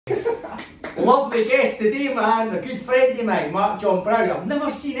Lovely guest today, man. A good friend of mine, Marc-John Brown. I've never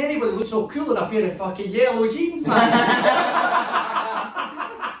seen anybody look so cool in a pair of fucking yellow jeans, man.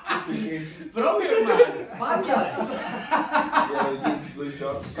 Just in case. Brilliant, man. Fabulous. Yellow jeans, blue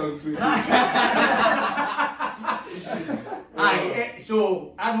shorts, kung fu. Aye,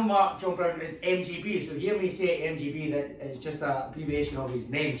 so I know Marc-John Brown is MGB, so hear me say MGB, that is just an abbreviation of his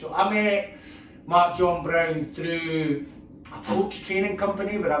name. So I met Marc-John Brown through a coach training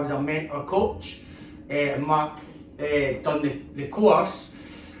company where I was a mentor coach. Mark done the course,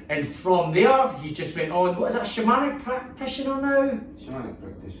 and from there he just went on. What is it, a shamanic practitioner now? Shamanic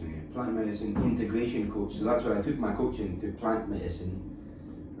practitioner, yeah. Plant medicine integration coach. So that's where I took my coaching to plant medicine,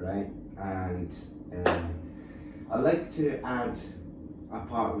 right? And I like to add a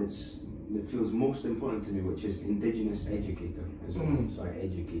part that feels most important to me, which is indigenous educator as well. So I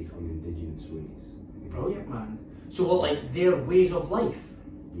educate on indigenous ways. Brilliant, man. So what, like their ways of life?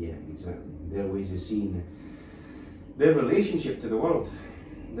 Yeah, exactly. Their ways of seeing their relationship to the world,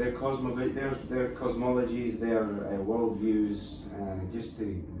 their cosmologies, their worldviews, just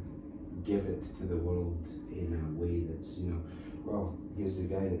to give it to the world in a way that's, you know, well, here's the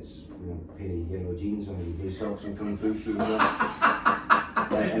guy that's, you know, a pair of yellow jeans on and blue socks and kung fu shoes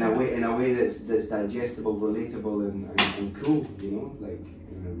in a way that's digestible, relatable, and cool, you know, like.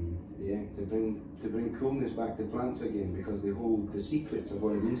 Yeah, to bring coolness back to plants again, because they hold the secrets of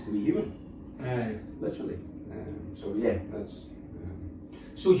what it means to be human. Literally. So yeah, that's.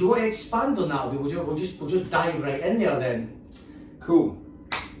 So do you want to expand on that? We'll just dive right in there then. Cool.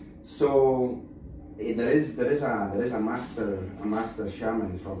 So there is a master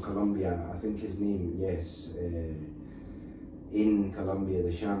shaman from Colombia. I think his name, yes. In Colombia,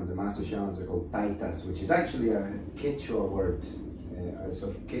 the master shamans are called taitas, which is actually a Quechua word. It's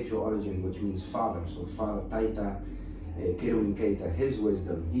of Quechua origin, which means father. So father, taita, Kiruin Keita, his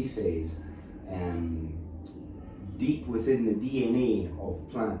wisdom, he says, deep within the DNA of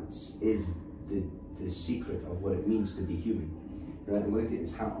plants is the secret of what it means to be human. Right, I'm going to take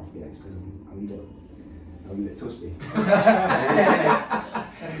this hat off, guys, because I'm a bit toasty.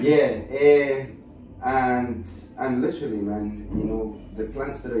 Yeah, and literally, man, you know, the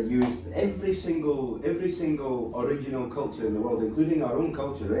plants that are used, every single original culture in the world, including our own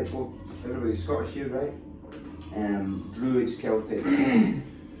culture, right? Well, everybody's Scottish here, right? Druids, Celtic,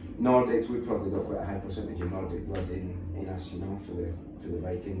 Nordics. We've probably got quite a high percentage of Nordic blood in us, you know, for the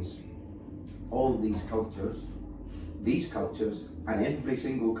Vikings. All these cultures, and every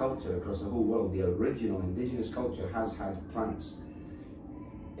single culture across the whole world, the original indigenous culture has had plants.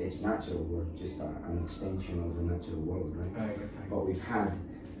 It's natural, we're just an extension of the natural world, right? But we've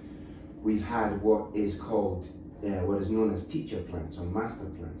had what is called, what is known as teacher plants or master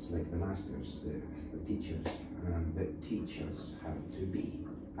plants, like the masters, the teachers, that teach us how to be.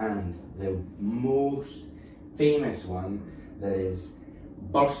 And the most famous one that is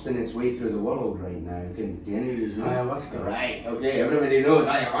bursting its way through the world right now, do any of you know? Ayahuasca. Right, okay, everybody knows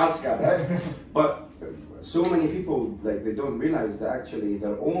ayahuasca, right? But so many people, like, they don't realize that actually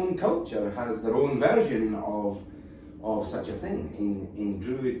their own culture has their own version of such a thing in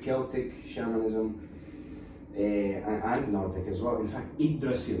Druid, Celtic, shamanism, and Nordic as well. In fact,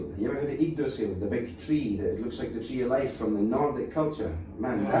 Yggdrasil. You ever heard of Yggdrasil, the big tree that looks like the tree of life from the Nordic culture?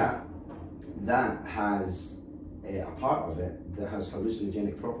 Man, that has a part of it that has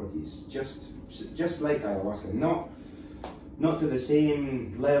hallucinogenic properties, just like ayahuasca. Not to the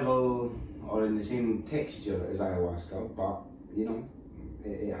same level or in the same texture as ayahuasca, but you know,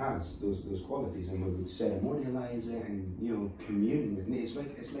 it has those qualities, and we would ceremonialize it and, you know, commune with nature.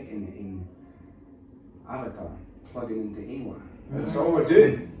 It's like in Avatar plugging into Ewa. That's all we're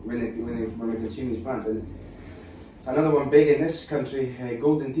doing when we consume these plants. And another one big in this country,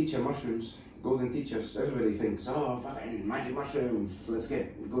 golden teacher mushrooms. Golden teachers. Everybody thinks, oh, fucking magic mushrooms. Let's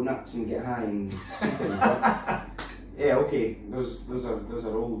go nuts and get high and something. Yeah, okay, those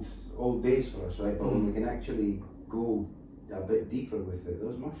are old days for us, right? But when we can actually go a bit deeper with it,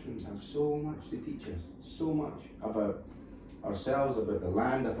 those mushrooms have so much to teach us, so much about ourselves, about the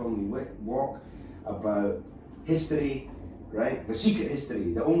land upon we walk, about history, right? The secret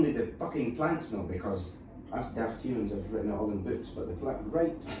history that only the fucking plants know, because us daft humans have written it all in books, but the plant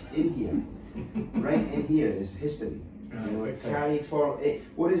right in here is history. You know, it carried forward.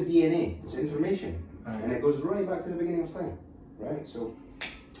 What is DNA? It's information. And it goes right back to the beginning of time, right? So,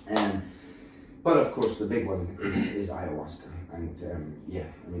 but of course the big one is ayahuasca, and yeah,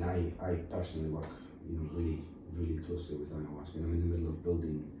 I mean, I personally work, you know, really closely with ayahuasca. And I'm in the middle of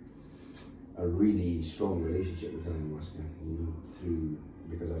building a really strong relationship with ayahuasca, you know,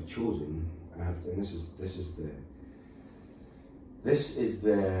 because I've chosen. I have to, and this is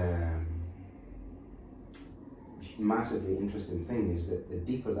massively interesting thing is that the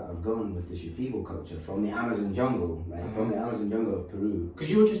deeper that I've gone with the Shipibo culture from the Amazon jungle, right, from the Amazon jungle of Peru. Because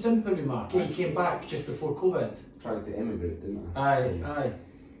you were just in Peru, Mark. You came back just before COVID. Tried to immigrate, didn't I? Aye.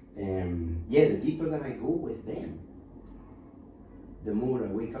 Yeah, the deeper that I go with them, the more I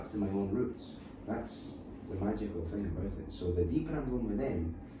wake up to my own roots. That's the magical thing about it. So the deeper I'm going with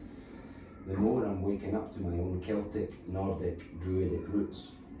them, the more I'm waking up to my own Celtic, Nordic, Druidic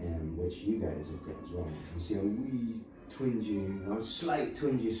roots, which you guys have got as well. You can see a wee twingy, slight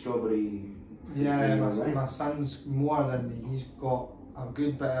twingy strawberry. Yeah, my son's more than me. He's got a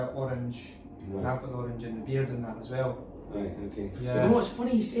good bit of orange, and I've got the orange in the beard and that as well. Right, okay. Yeah. You know, it's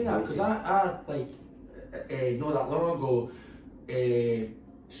funny you say that, because I know that long ago,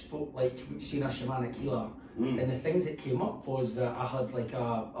 spoke, like, seen a shamanic healer, and the things that came up was that I had like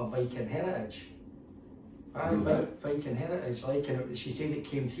a Viking heritage. Viking heritage, like, and she says it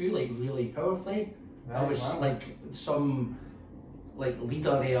came through like really powerfully. I was like some like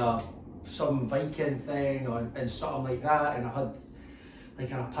leader there, some Viking thing and something like that, and I had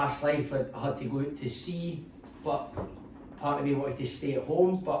like in a past life I had to go out to sea, but part of me wanted to stay at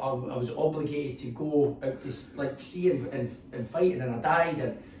home, but I was obligated to go out to like sea and fight, and then I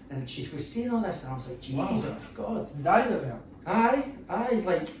died, and she was saying all this, and I was like, Jesus, God, You died out there? Aye,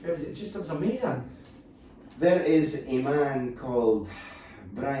 like it was amazing. There is a man called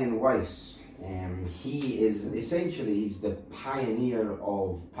Brian Weiss. He is essentially, he's the pioneer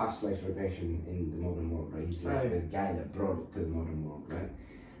of past life regression in the modern world, right? He's like the guy that brought it to the modern world, right?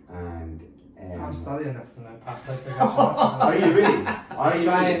 And I'm studying this now, past life regression. are you really? I'm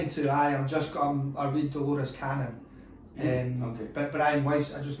trying to. I read Dolores Cannon. Okay. But Brian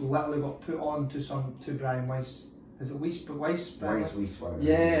Weiss, I just literally got put on to Brian Weiss. Is it Weiss? Weiss.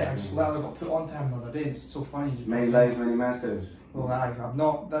 Yeah, I just literally got put onto him the other day. It's so funny. Many lives, many masters. Well, I've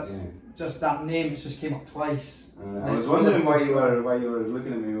not. That's just that name. It's just came up twice. I was wondering why you were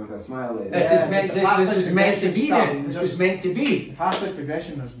looking at me with a smile. Like This was meant to be. Then this was meant to be. The past life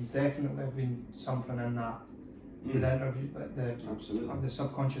regression. There's definitely been something in that. With the interview, like the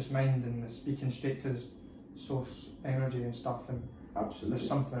subconscious mind and the speaking straight to the source energy and stuff, and there's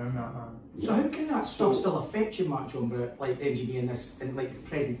something in that, man. So how can that stuff still affect you, Marc-John Brown, like MGB in like the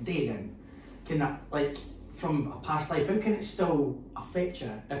present day? Then can that, like, from a past life, how can it still affect you?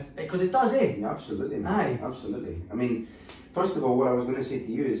 Because it does, eh? Yeah, absolutely, man. Aye. Absolutely. I mean, first of all, what I was going to say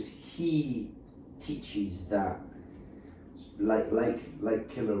to you is he teaches that, like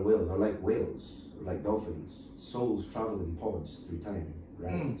killer whales or like whales, or like dolphins, souls travel in pods through time.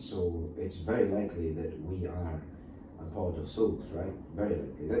 Right, so it's very likely that we are a pod of souls, right? Very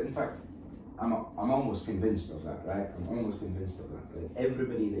likely. In fact, I'm almost convinced of that, right? I'm almost convinced of that. Like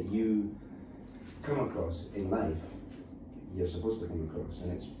everybody that you come across in life, you're supposed to come across,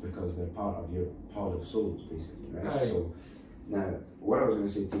 and it's because they're part of your pod of souls, basically, right? So now, what I was going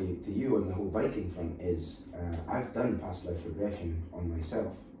to say to you on the whole Viking front is, I've done past life regression on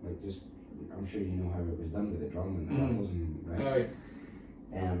myself. Like, just, I'm sure you know how it was done with the drum and the rattles, right?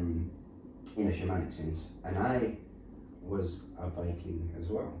 In a shamanic sense, and I was a Viking as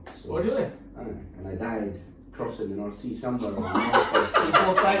well. So, oh really? And I died crossing the North Sea somewhere.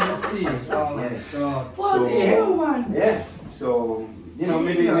 Before finding the sea. Oh God! Bloody hell, man! Yeah. So you know,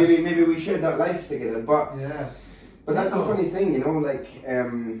 maybe we shared that life together. But that's the funny thing, you know, like,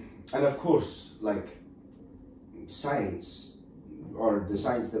 and of course, like science, or the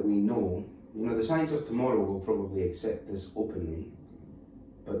science that we know, you know, the science of tomorrow will probably accept this openly.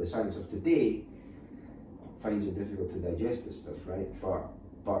 But the science of today finds it difficult to digest this stuff, right?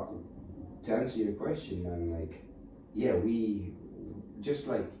 But to answer your question, man, like, yeah, we just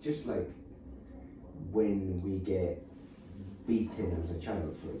like when we get beaten as a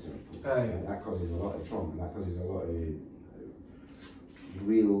child, for example, that causes a lot of trauma. That causes a lot of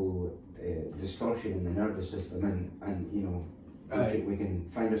real distortion in the nervous system, and you know, we can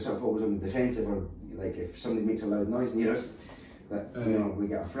find ourselves always on the defensive, or like if somebody makes a loud noise near us. That you know, we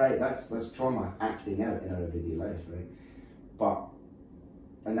get a fright. That's trauma acting out in our everyday life, right?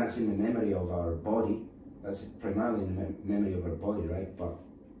 And that's in the memory of our body. That's primarily in the memory of our body, right? But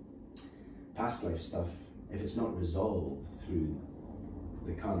past life stuff, if it's not resolved through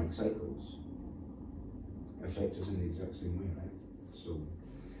the karmic cycles, affects us in the exact same way, right? So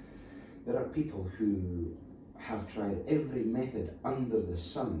there are people who have tried every method under the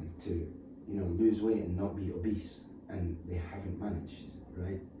sun to, you know, lose weight and not be obese. And they haven't managed,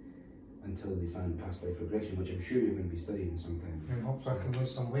 right? Until they found past life regression, which I'm sure you're going to be studying sometime. I hope I can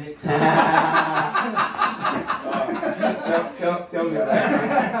lose some weight. Tell me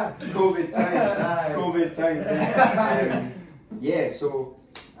about COVID times. COVID times. Yeah, so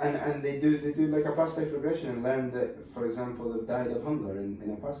And they do like a past life regression and learn that, for example, they've died of hunger in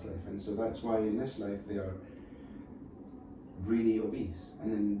a past life, and so that's why in this life they are really obese.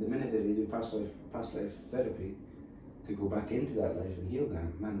 And then the minute that they do past life therapy to go back into that life and heal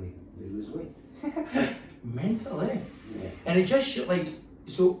that, man, they lose weight. Mental, eh? Yeah. And it just like,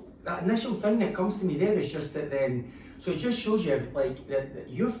 so that initial thing that comes to me there is just that then, so it just shows you like that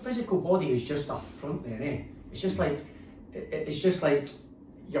your physical body is just a front there, eh? It's just like, it's just like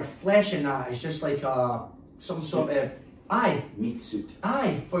your flesh and that is just like some sort of meat suit.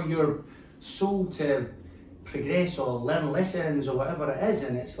 For your soul to progress or learn lessons or whatever it is,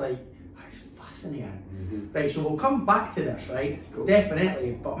 and it's like, it's fascinating. Mm-hmm. Right, so we'll come back to this, right? Cool.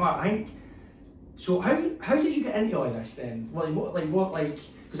 Definitely. But Mark, I think, so how did you get into all this then?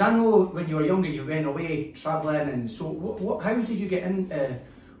 Because I know when you were younger you went away travelling, and so how did you get into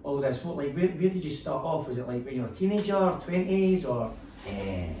all this? Where did you start off? Was it like when you were a teenager, 20s, or?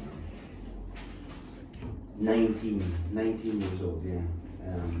 19 years old, yeah.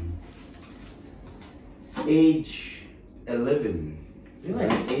 Age 11. Really?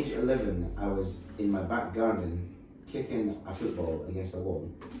 Age 11, I was in my back garden kicking a football against a wall,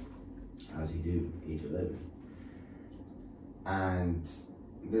 as you do, age 11. And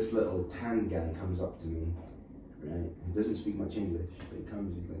this little tan guy comes up to me, right? He doesn't speak much English, but he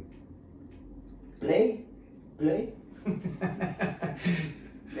comes, he's like, play?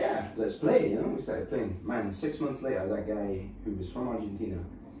 Yeah, let's play, you know, we started playing. Man, 6 months later, that guy who was from Argentina,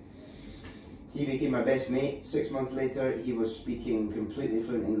 he became my best mate. 6 months later, he was speaking completely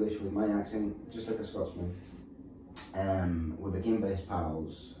fluent English with my accent, just like a Scotsman. We became best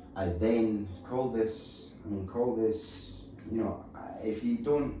pals. I then call this, you know, if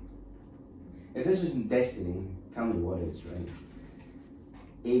this isn't destiny, tell me what is, right?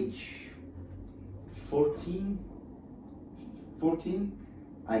 Age 14,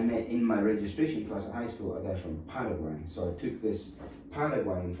 I met in my registration class at high school a guy from Paraguay. So I took this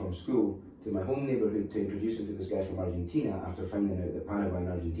Paraguayan from school to my home neighborhood to introduce him to this guy from Argentina after finding out that Paraguay and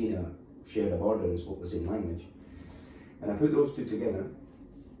Argentina shared a border and spoke the same language. And I put those two together,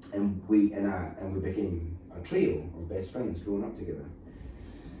 and we became a trio of best friends growing up together.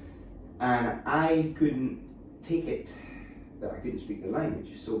 And I couldn't take it that I couldn't speak the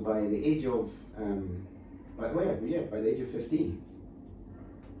language. So by the age of by the age of 15,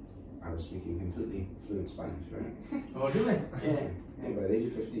 I was speaking completely fluent Spanish, right? Oh, really? Yeah, by the age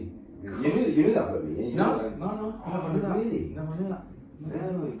of 15. You knew that about me, yeah? No, I never knew that. Really? Never knew that.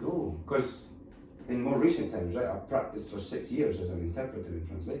 There we go. Because in more recent times, right, I've practiced for 6 years as an interpreter and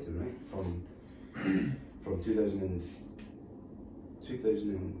translator, right? From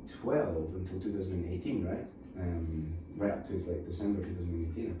 2012 until 2018, right? Right up to like December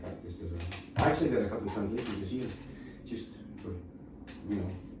 2018, I practiced I actually did a couple of translations this year, just for, you know,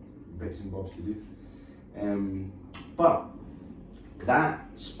 bits and bobs to do. But that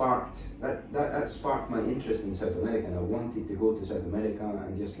sparked my interest in South America, and I wanted to go to South America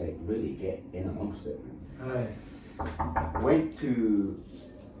and just like really get in amongst it. Went to.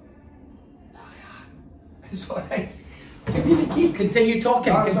 It's alright. Give me the key. Continue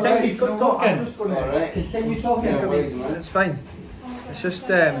talking. Continue talking. I'm just going to continue talking. It's fine. It's just.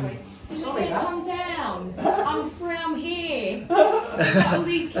 Sorry, calm down. I'm free. I'm here. All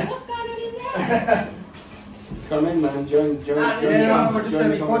these kids. What's going on in there? Come in, man. Join. Yeah, we're just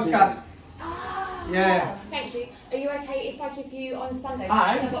doing a podcast. Yeah. Thank you. Are you okay if I give you on Sunday?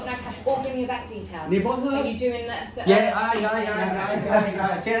 Aye. I've got no cash. Or give me your bank details. No, Are you doing that? Yeah,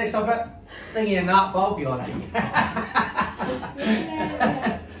 aye. Can I stop it? Thingy and that, but I'll be alright.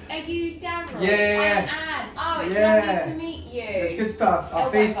 Yes. Are you Darryl? Yeah. I'm Anne. Oh, it's lovely to meet you. It's good to put a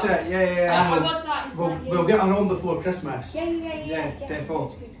face to it. Yeah. I was starting to We'll get her on before Christmas. Yeah.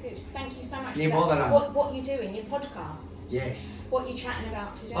 Default. Good. Thank you so much. No for that. bother, Anne. What you doing? Your podcast? Yes. What are you chatting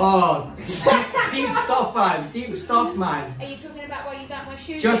about today? Oh, deep stuff, man. Deep stuff, man. Are you talking about why you don't wear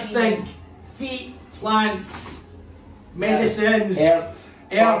shoes? Just anymore? think, feet, plants, medicines,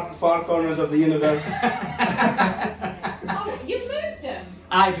 far corners of the universe. Oh, you've moved them.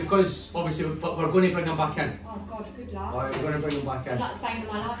 Aye, because obviously we're going to bring them back in. Oh God, good luck. Alright, we're going to bring them back I'm in. like the bane of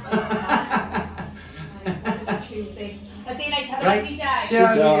my life. What did I choose this? I'll see you later. Have a lovely day.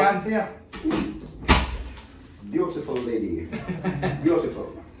 Cheers. See ya. Beautiful lady. Beautiful.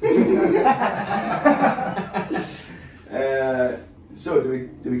 So do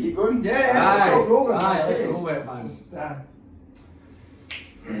we keep going? Yeah. Stop rolling. Aye, let's roll it, man.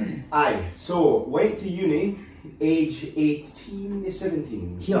 Aye. So went to uni, age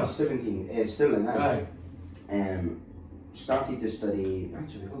 17. Here. 17. Still in that. Aye. Started to study.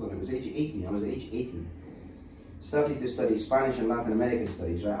 Actually, hold on. It was age 18. I was age 18. started to study Spanish and Latin American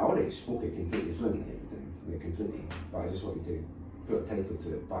studies, right? I already spoke it completely fluently, completely, but I just wanted to put a title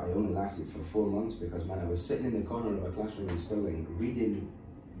to it. But I only lasted for 4 months because, man, I was sitting in the corner of a classroom in Stirling reading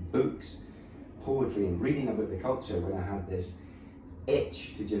books, poetry, and reading about the culture when I had this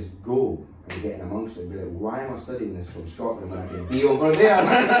itch to just go and get in amongst it and be like, why am I studying this from Scotland when I can be over there?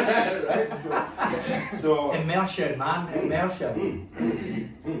 Right? So immersion, man, immersion.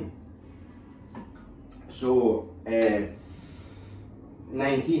 So, age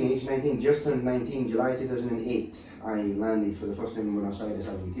 19, just turned 19, July 2008, I landed for the first time in Buenos Aires,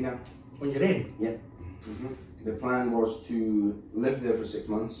 Argentina. On your own? Yep. The plan was to live there for 6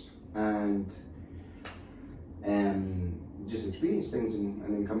 months and just experience things and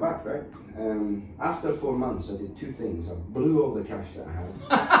then come back, right? After 4 months, I did 2 things. I blew all the cash that I had.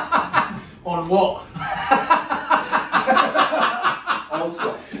 On what? All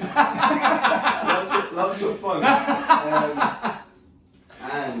sorts. Lots of fun.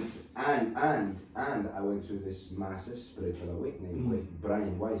 And I went through this massive spiritual awakening with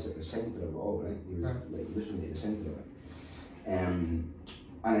Brian Weiss at the centre of it all, right? He was like literally at the centre of it.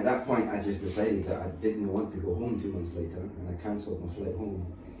 And at that point, I just decided that I didn't want to go home 2 months later, and I cancelled my flight home.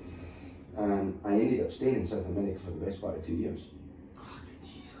 And I ended up staying in South America for the best part of 2 years. Oh,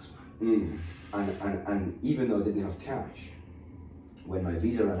 Jesus, man. And even though I didn't have cash, when my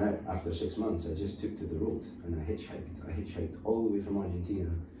visa ran out after 6 months, I just took to the road and I hitchhiked. I hitchhiked all the way from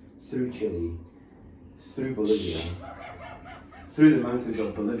Argentina, through Chile, through Bolivia, through the mountains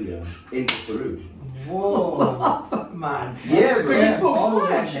of Bolivia, into Peru. Whoa, man. Yeah, because bro. you spoke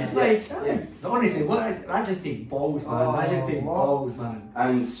Spanish. It's like, yeah. honestly, that just takes balls, man. That just takes balls, man.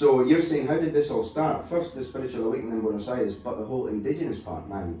 And so you're saying, how did this all start? First, the spiritual awakening in Buenos Aires, but the whole indigenous part,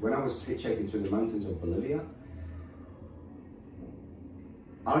 man. When I was hitchhiking through the mountains of Bolivia,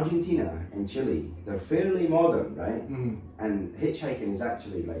 Argentina and Chile, they're fairly modern, right? And hitchhiking is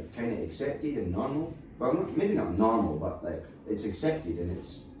actually like kind of accepted and normal. Well, maybe not normal, but like it's accepted and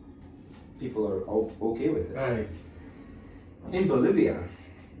it's people are all okay with it. Right. In Bolivia,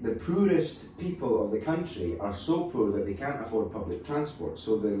 the poorest people of the country are so poor that they can't afford public transport.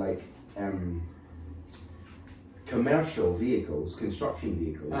 So they're like commercial vehicles, construction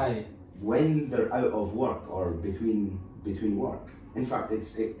vehicles, when they're out of work or between work. In fact,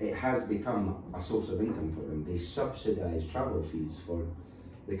 it has become a source of income for them. They subsidise travel fees for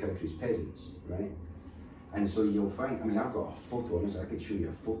the country's peasants, right? And so you'll find, I mean, I've got a photo on this, I could show you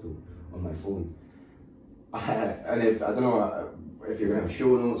a photo on my phone. And if, I don't know if you're going to have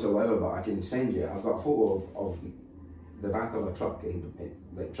show notes or whatever, but I can send you, I've got a photo of the back of a truck,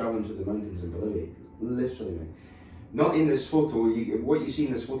 like travelling through the mountains in Bolivia, literally. Not in this photo, what you see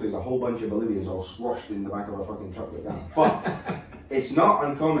in this photo is a whole bunch of Bolivians all squashed in the back of a fucking truck like that. But it's not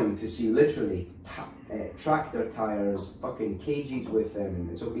uncommon to see literally tractor tires, fucking cages with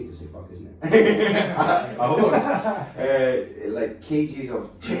it's okay to say fuck, isn't it? I hope. Like cages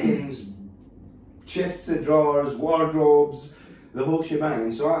of chickens, chests of drawers, wardrobes, the whole shebang.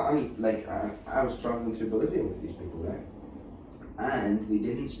 And so I was traveling through Bolivia with these people, right? And they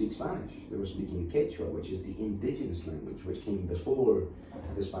didn't speak Spanish. They were speaking Quechua, which is the indigenous language, which came before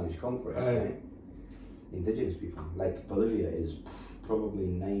the Spanish conquest, right? Indigenous people. Like Bolivia is probably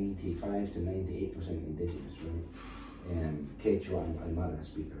 95 to 98% indigenous, right? Quechua and Aymara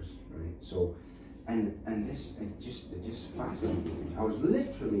speakers, right? So, and this it just fascinated me. I was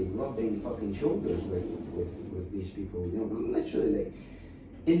literally rubbing fucking shoulders with these people, you know, literally like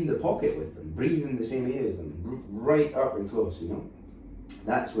in the pocket with them, breathing the same air as them, right up and close, you know.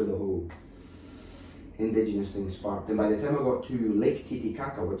 That's where the whole indigenous thing sparked. And by the time I got to Lake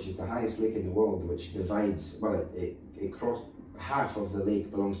Titicaca, which is the highest lake in the world, which divides, well, it crossed, half of the lake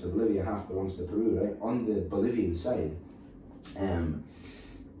belongs to Bolivia, half belongs to Peru, right? On the Bolivian side,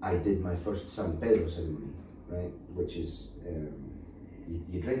 I did my first San Pedro ceremony, right? Which is,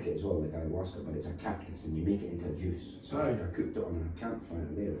 you drink it as well, like ayahuasca, but it's a cactus and you make it into a juice. So I cooked it on a campfire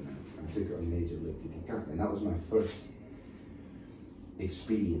there and I took it on the edge of Lake Titicaca, and that was my first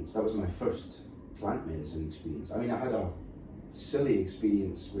experience. That was my first plant medicine experience. I mean, I had a silly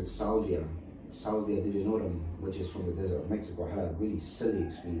experience with Salvia divinorum, which is from the desert of Mexico. I had a really silly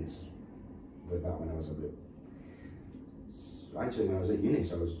experience with that when I was actually when I was at uni,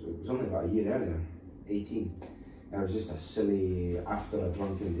 so it was only about a year earlier, 18. And it was just a silly, after a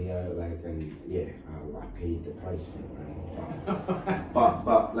drunken day out, like, and yeah, I paid the price for it.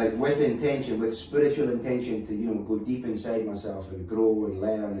 But like with intention, with spiritual intention to, you know, go deep inside myself and grow and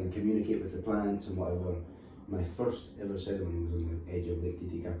learn and communicate with the plants and whatever. My first ever ceremony was on the edge of Lake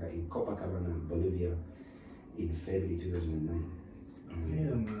Titicaca in Copacabana, Bolivia, in February 2009.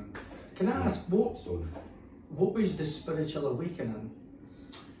 Yeah, man. Can I ask what? So, what was the spiritual awakening?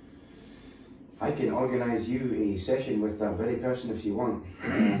 I can organise you a session with that very person if you want,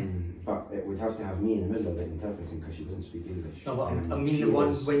 but it would have to have me in the middle of it interpreting because she doesn't speak English. No, but I mean the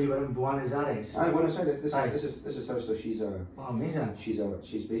one when you were in Buenos Aires. Buenos Aires. This is her. So she's a. Oh, amazing. She's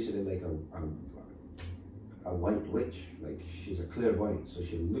basically like a white witch. Like she's a clairvoyant. So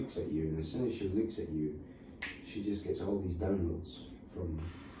she looks at you, and as soon as she looks at you, she just gets all these downloads from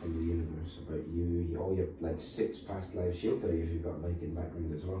the universe about you, all your like 6 past lives. She'll tell you if you've got a Viking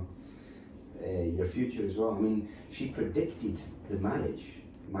background as well. Your future as well. I mean, she predicted my marriage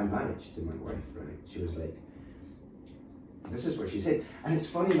to my wife, right? She was like, this is what she said. And it's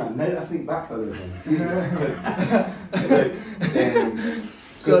funny, man, now that I think back on it.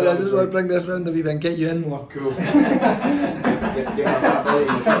 Sorry, I just want to bring this round a wee bit and get you in more. Cool. Get my fat belly in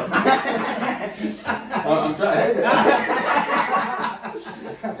the top. I'm trying to hide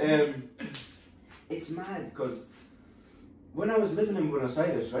it. It's mad because when I was living in Buenos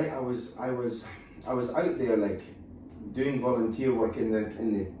Aires, right, I was out there like doing volunteer work in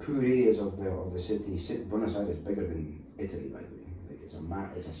the poor areas of the city. Buenos Aires is bigger than Italy, by the way. Like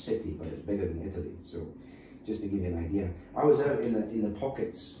it's a city, but it's bigger than Italy. So just to give you an idea, I was out in the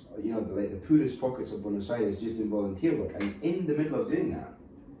pockets, you know, the poorest pockets of Buenos Aires, just doing volunteer work. And in the middle of doing that,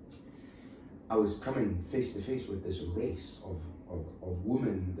 I was coming face to face with this race of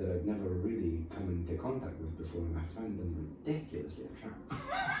women that I'd never really come into contact with before, and I found them ridiculously attractive.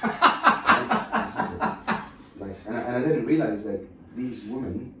 And I didn't realise that these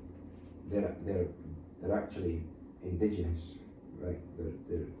women, they're actually indigenous, right?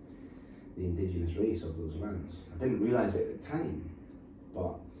 They're the indigenous race of those lands. I didn't realise it at the time,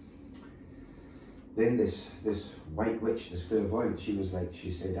 but then this white witch, this clairvoyant, she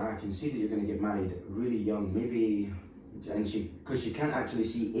said, I can see that you're going to get married really young, maybe. And because she can't actually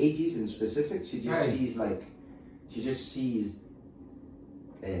see ages in specifics, she just sees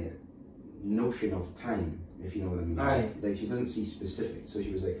notion of time, if you know what I mean. Like she doesn't see specifics. So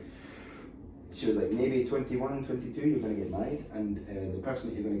she was like maybe 21, 22, you're going to get married, and the person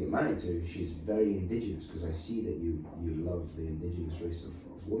that you're going to get married to, she's very indigenous, because I see that you love the indigenous race of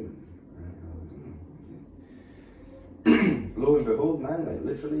women. Lo and behold, man, like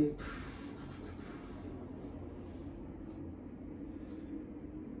literally.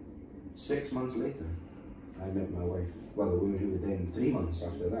 6 months later, I met my wife. Well, the woman who would then 3 months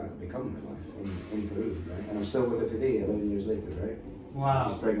after that become my wife in Peru, right? And I'm still with her today, 11 years later, right? Wow.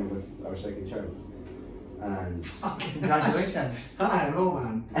 She's pregnant with our second child. And congratulations. I know,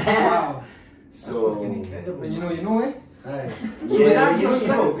 man. Wow. So incredible. When you know, eh? Right. So was that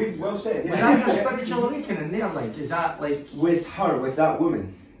good, well said. Was that your spiritual awakening there? Like, is that like with that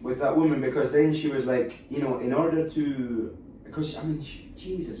woman, because then she was like, you know, in order to, because I mean,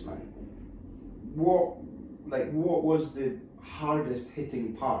 Jesus, man. What was the hardest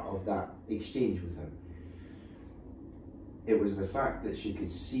hitting part of that exchange with her? It was the fact that she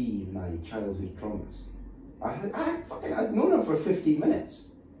could see my childhood traumas. I'd known her for 15 minutes,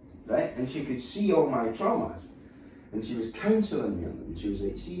 right? And she could see all my traumas, and she was counselling me on them. And she was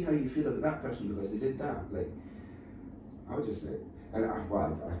like, "See how you feel about that person because they did that." Like, I was just like, and I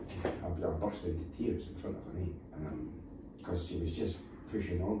burst into tears in front of her, because she was just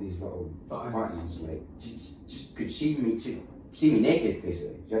pushing all these little buttons, like she just could see me naked,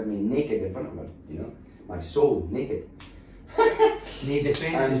 basically. She had me naked in front of her, you know, my soul naked. Need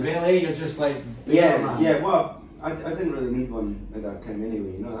defence as well, eh? You're just like yeah. Well, I didn't really need one at that time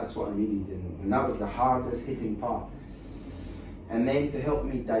anyway. You know, that's what I needed, and that was the hardest hitting part. And then to help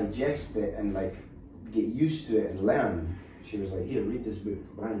me digest it and like get used to it and learn, she was like, "Here, read this book,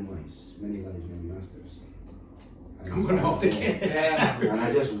 Brian Weiss, Many Lives, Many Masters." I'm going off the case. And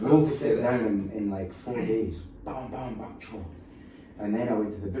I just wolfed it down in like 4 days. Bam, bam, bam, choo. And then I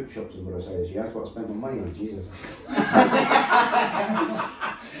went to the bookshops in Buenos Aires. You asked what I spent my money on, Jesus.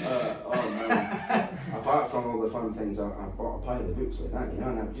 Oh man. Apart from all the fun things, I bought a pile of books like that, you know,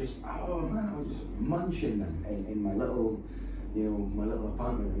 and I was just munching them in my little, you know, my little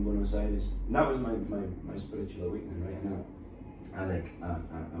apartment in Buenos Aires. And that was my spiritual awakening right now. I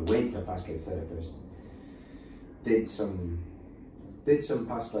went to a past life therapist. Did some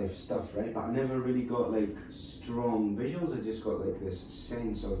past life stuff, right? But I never really got like strong visuals. I just got like this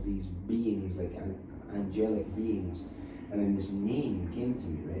sense of these beings, like angelic beings, and then this name came to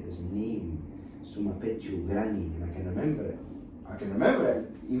me, right? This name, Sumapechu Granny, and I can remember it.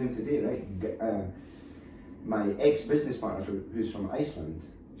 Even today, right? My ex-business partner, who's from Iceland,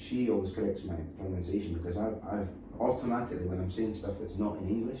 she always corrects my pronunciation, because I've automatically, when I'm saying stuff that's not in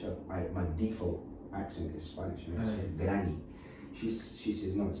English, my default accent is Spanish, and I say granny. She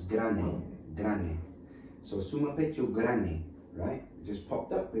says no, it's granny. So Sumapecho Granny, right? It just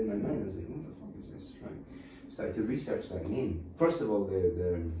popped up in my mind. I was like, what the fuck is this, right? Started to research that name. First of all,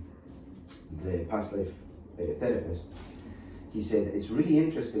 the past life therapist, he said it's really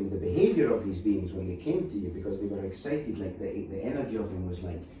interesting the behavior of these beings when they came to you, because they were excited, like the energy of them was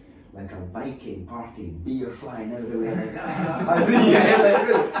like a Viking party, beer flying everywhere, like, like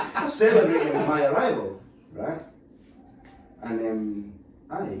really celebrating my arrival, right? And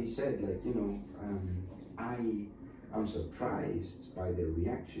he said, like, you know, I'm surprised by their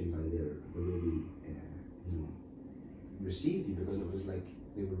reaction, by the way they, you know, received you, because it was like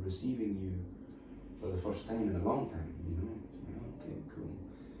they were receiving you for the first time in a long time, you know. Okay, cool.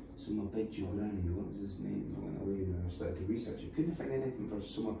 Sumapecho Granny, what was his name? I went away and I started to research it. Couldn't find anything for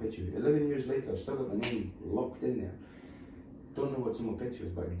Sumapecho. 11 years later, I've still got my name locked in there. Don't know what Sumapecho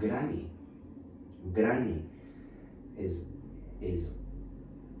is, but Granny is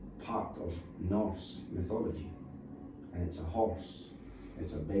part of Norse mythology, and it's a horse.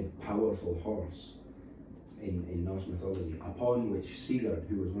 It's a big, powerful horse in Norse mythology, upon which Sigurd,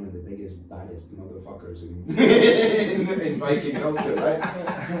 who was one of the biggest, baddest motherfuckers in Viking culture, right?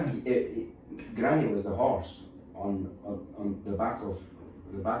 Granny was the horse on the back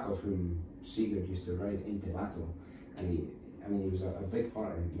of whom Sigurd used to ride into battle, and he was a big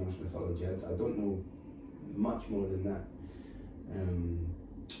part of Norse mythology. I don't know much more than that,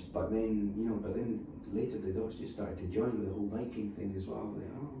 but then later the dogs just started to join with the whole Viking thing as well. Like,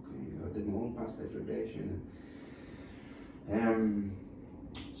 oh, okay, I did my own past life regression, and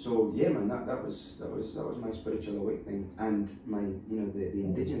so yeah, man, that was my spiritual awakening. And my, you know, the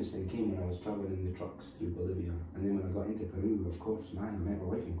indigenous thing came when I was traveling in the trucks through Bolivia, and then when I got into Peru, of course, man, I met my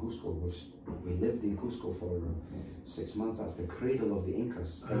wife in Cusco. We lived in Cusco for 6 months. That's the cradle of the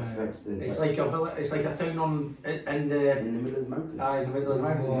Incas. It's like a village. It's like a town in the middle of the mountains. In the middle of the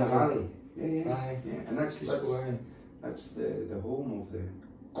mountains, in a valley. Yeah, and that's the home of the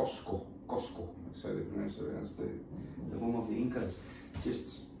Cusco. That's how they pronounce it. That's the home of the Incas. Just,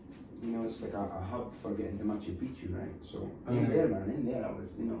 you know, it's like a hub for getting to Machu Picchu, right? So in there, I was,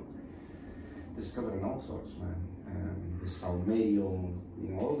 you know, discovering all sorts, man. The salmerio, you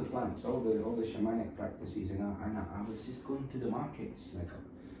know, all the plants, all the shamanic practices, and I was just going to the markets, like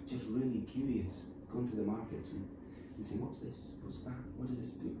just really curious, going to the markets and saying, what's this? What's that? What does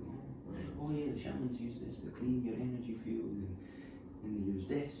this do? Oh yeah, the shamans use this to clean your energy field, and they use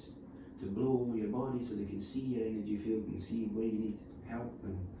this to blow over your body so they can see your energy field and see where you need help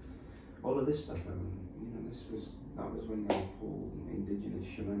and all of this stuff. And you know, that was when my whole indigenous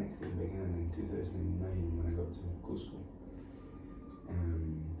shamanic thing began in 2009 when I got to Cusco.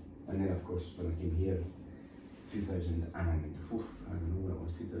 And then of course when I came here, 2010,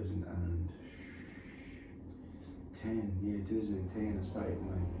 I started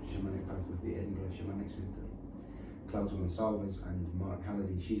my shamanic path with the Edinburgh Shamanic Centre. Claudio Gonçalves and Mark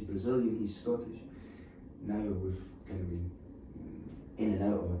Halliday. She's Brazilian, he's Scottish. Now we've kind of been in and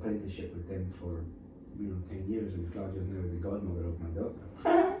out of apprenticeship with them for 10 years, and Claudio's now the godmother of my daughter.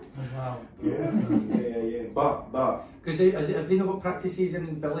 Oh, wow. Yeah. But because have they not got practices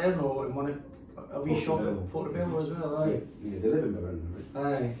in Bel-Air or in a wee shop in Portobello as well? Aye. Yeah, they live in Bel-Air, right?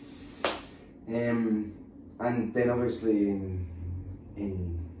 Aye. And then obviously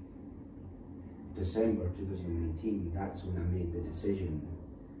in December 2019, that's when I made the decision,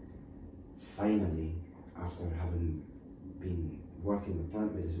 finally, after having been working with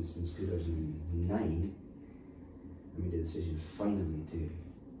plant medicine since 2009, I made the decision finally to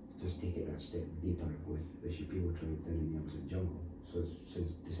just take it a step deeper with the Shipibo tribe down in the Amazon jungle. So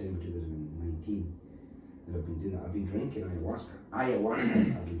since December 2019 that I've been doing that. I've been drinking ayahuasca.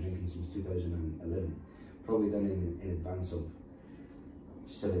 I've been drinking since 2011. Probably done in advance of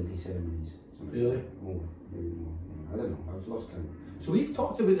 70 ceremonies. Really? Like more, maybe more. I don't know, I've lost count. So we've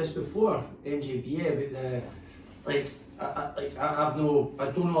talked about this before, MJBA, about the, I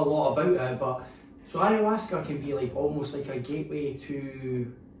don't know a lot about it, but so ayahuasca can be like almost like a gateway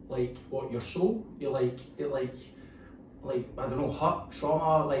to like what your soul. You're like I don't know, hurt,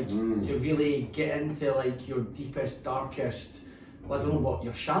 trauma, to really get into like your deepest, darkest. I don't know what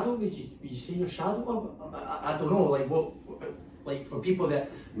your shadow. Would you say your shadow? I don't know. Like what, like for people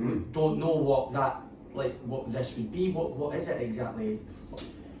that don't know what that, like what this would be. What is it exactly?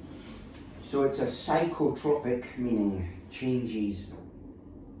 So it's a psychotropic, meaning changes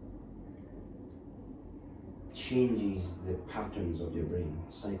the patterns of your brain.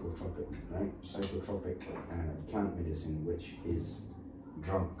 Psychotropic, right? Psychotropic plant medicine, which is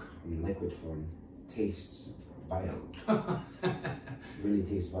drunk in liquid form, tastes vile. Really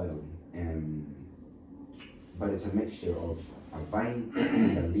tastes vile. But it's a mixture of a vine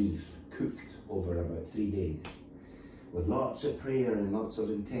and a leaf. cooked over about 3 days, with lots of prayer and lots of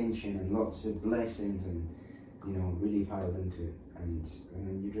intention and lots of blessings, and you know, really piled into it, and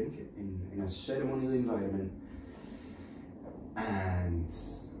then you drink it in a ceremonial environment, and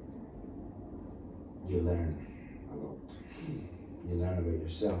you learn a lot. You learn about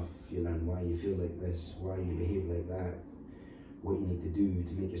yourself, you learn why you feel like this, why you behave like that, what you need to do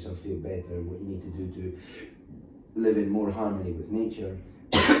to make yourself feel better, what you need to do to live in more harmony with nature,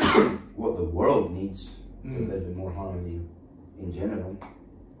 what the world needs to live in more harmony in general,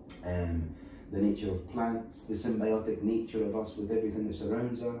 the nature of plants, the symbiotic nature of us with everything that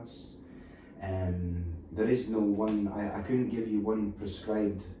surrounds us. There is no one, I couldn't give you one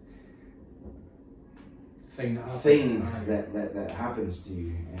prescribed thing that happens to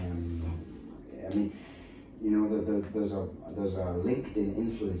you. I mean, you know, there's a LinkedIn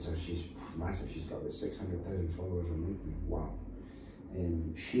influencer. She's massive. She's got about 600,000 followers on LinkedIn. Wow.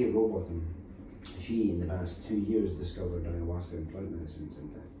 She in the past 2 years discovered ayahuasca and plant medicines, and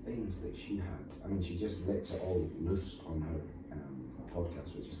the things that she had. I mean, she just lets it all loose on her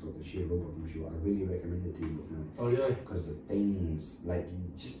podcast, which is called the Sheer Robotism Show. I really recommend it to you both now. Oh really? Because the things, like,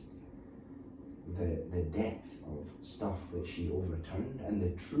 just the depth of stuff that she overturned, and the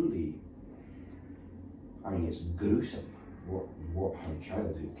truly, I mean, it's gruesome what her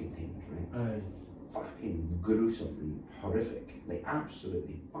childhood contained, right? Fucking gruesome and horrific, like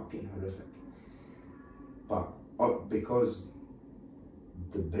absolutely fucking horrific. But because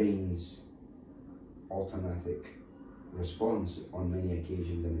the brain's automatic response on many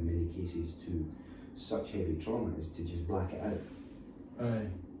occasions and in many cases to such heavy trauma is to just black it out.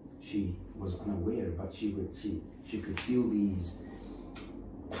 She was unaware, but she could feel these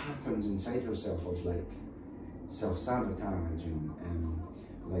patterns inside herself of like self-sabotage and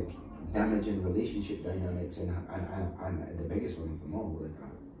like damaging relationship dynamics, and the biggest one of them all, like a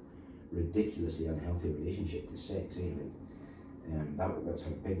ridiculously unhealthy relationship to sex, that's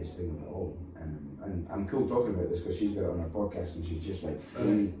her biggest thing of it all. And I'm cool talking about this because she's got it on her podcast and she's just like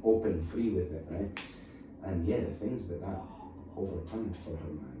free, open, free with it, right? And yeah, the things that overturned for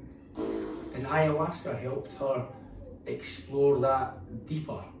her, man. And ayahuasca helped her explore that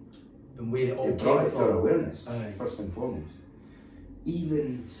deeper and where it all brought came it from. to her awareness, first and foremost.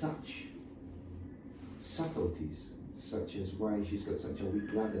 Even such subtleties, such as why she's got such a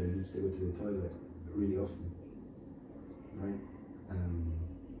weak bladder and needs to go to the toilet really often, right?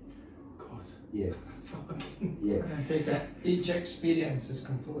 God. Yeah. Yeah. And I take it, each experience is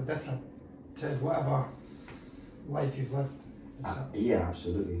completely different to whatever life you've lived. Yeah,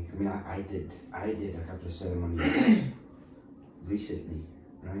 absolutely. I mean, I did a couple of ceremonies recently,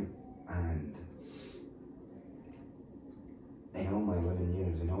 right? And in all my 11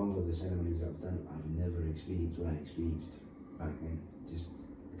 years, in all of the ceremonies I've done, I've never experienced what I experienced back then, just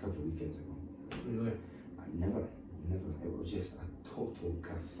a couple of weekends ago. Really? Never. It was just a total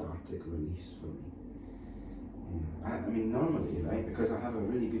cathartic release for me. Yeah. I mean, normally, right, because I have a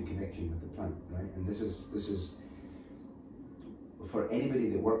really good connection with the plant, right? And this is for anybody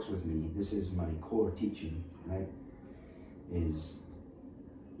that works with me, this is my core teaching, right? Is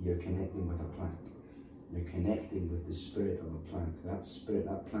you're connecting with a plant. You're connecting with the spirit of a plant. That spirit,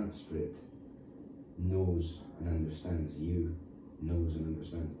 that plant spirit, knows and understands you, knows and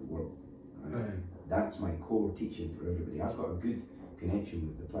understands the world. Right? That's my core teaching for everybody. I've got a good connection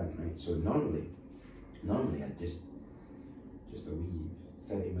with the plant, right? So normally I just a wee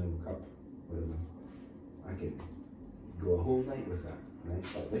 30ml cup, whatever. I can go a whole night with that, right?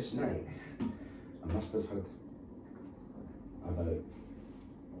 But this night, I must have had about,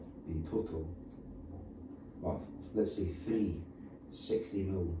 in total, well, let's say 3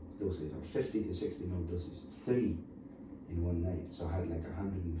 60ml doses, or 50 to 60ml doses, 3 in one night. So I had like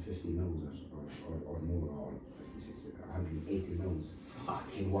 150 mils or more, or 180 mils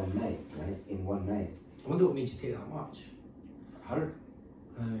in one night, right? In one night. I wonder what made you take that much. Hard.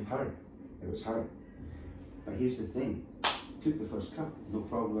 Hard. It was hard. But here's the thing. Took the first cup, no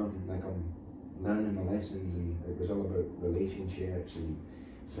problem. Like, I'm learning the lessons, and it was all about relationships and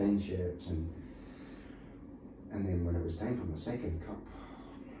friendships, and then when it was time for my second cup,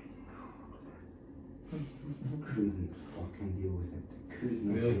 couldn't fucking deal with it. Could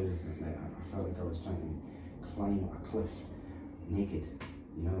not deal with it. Like, I felt like I was trying to climb a cliff naked,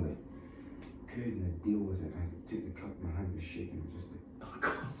 you know, like, couldn't deal with it. I took the cup, my hand was shaking, just like, oh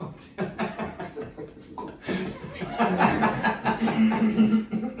God.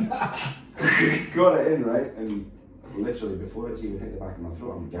 Got it in, right? And literally before it's even hit the back of my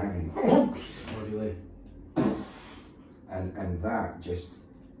throat, I'm gagging. Oh, really? And that just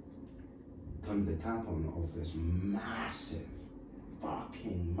turned the tap on of this massive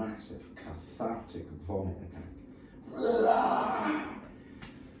fucking massive cathartic vomit attack.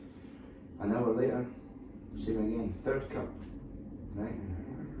 An hour later, same again, third cup, right?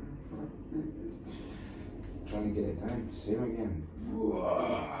 Trying to get it down, same again.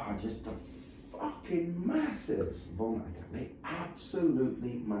 Just a fucking massive vomit attack, like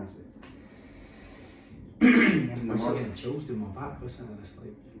absolutely massive. I'm still getting chills down my back listening to this.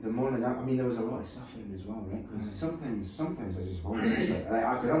 Like the morning, I mean, there was a lot of suffering as well, right? Because sometimes I just vomit. It's like,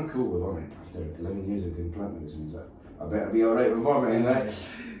 I'm cool with vomit after 11 years of doing plant medicine. So I better be alright with vomiting, right?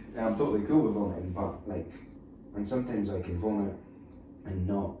 I'm totally cool with vomiting, but like, and sometimes I can vomit and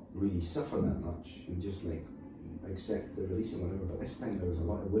not really suffer that much and just like accept the release and whatever. But this time there was a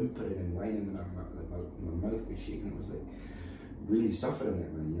lot of whimpering and whining, and my mouth was shaking. It was like really suffering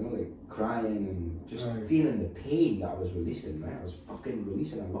it, man, you know, like crying and just feeling the pain that I was releasing, right? I was fucking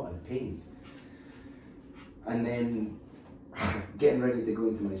releasing a lot of pain. And then getting ready to go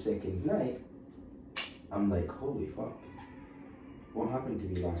into my second night, I'm like, holy fuck, what happened to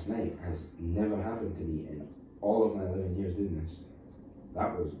me last night has never happened to me in all of my 11 years doing this.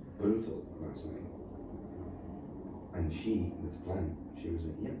 That was brutal last night. And she, with the plan, she was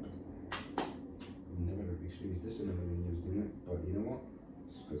like, yep, never experienced this in 11 years doing it, but you know what?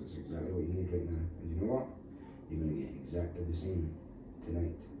 It's because it's exactly what you need right now. And you know what? You're going to get exactly the same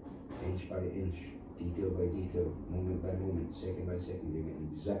tonight. Inch by inch, detail by detail, moment by moment, second by second. You're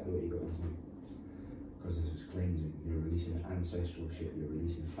getting exactly what you got last night. Because this is cleansing. You're releasing ancestral shit, you're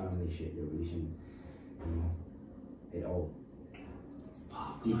releasing family shit, you're releasing, you know, it all.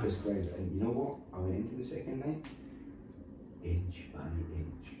 Deepest cleanse. And you know what? I went into the second night, inch by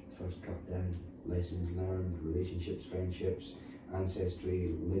inch. First cup down. Lessons learned, relationships, friendships,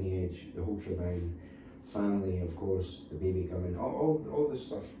 ancestry, lineage, the whole shebang, family, of course, the baby coming, all this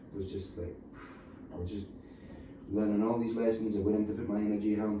stuff was just like, I was just learning all these lessons of where to put my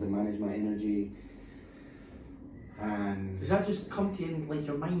energy, how to manage my energy. And does that just come to you in like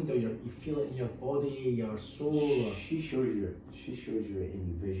your mind, or you feel it in your body, your soul? Or? She shows you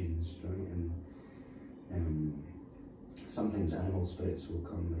in visions, right? And sometimes animal spirits will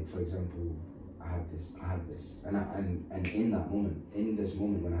come, like for example, I had this, and in that moment, in this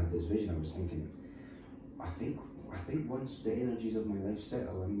moment when I had this vision, I was thinking, I think once the energies of my life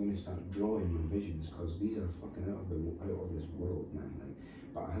settle, I'm going to start drawing my visions, because these are fucking out of this world, man. Like,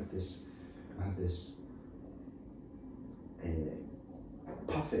 but I had this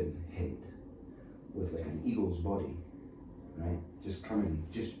puffin head with like an eagle's body, right? Just coming,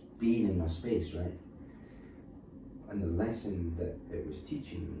 just being in my space, right? And the lesson that it was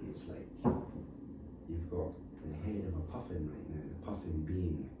teaching me is like, you've got the head of a puffin right now, the puffin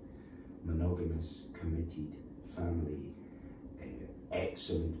being monogamous, committed, family,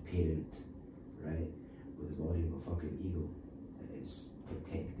 excellent parent, right? With the body of a fucking eagle that is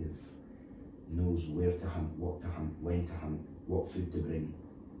protective, knows where to hunt, what to hunt, when to hunt, what food to bring,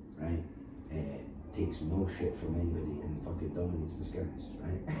 right? Takes no shit from anybody and fucking dominates the skies,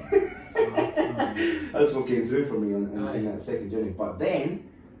 right? That's what came through for me in that second journey. But then,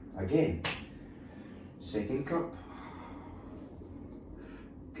 again, second cup,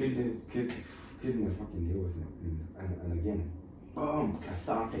 couldn't fucking deal with it. And again, boom,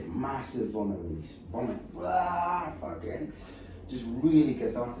 cathartic, massive vomit release. Vomit, fucking, just really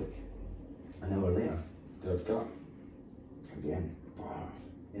cathartic. An hour later, third cup, again,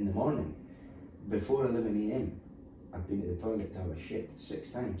 in the morning, before 11 AM, I've been to the toilet to have a shit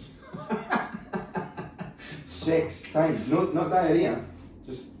 6 times. 6 times, not diarrhea,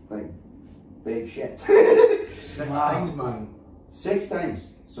 just like big shit. 6 times, man. 6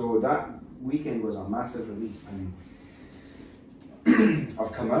 times. So that weekend was a massive release, and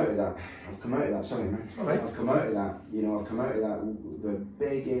I've come out of that, sorry man. Alright. I've come out of that, the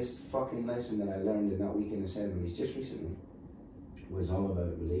biggest fucking lesson that I learned in that weekend of ceremonies just recently was all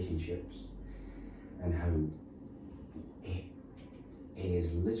about relationships, and how it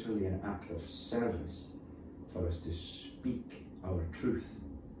is literally an act of service for us to speak our truth.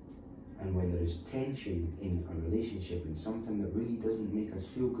 And when there is tension in a relationship and something that really doesn't make us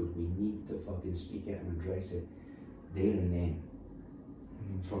feel good, we need to fucking speak it and address it there and then,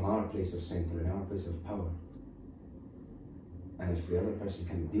 from our place of center and our place of power. And if the other person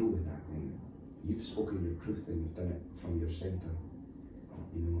can deal with that, then you've spoken your truth and you've done it from your center.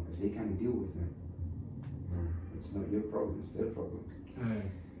 You know, if they can't deal with it, it's not your problem, it's their problem.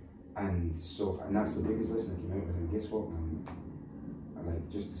 And that's the biggest lesson I came out with. And guess what, man?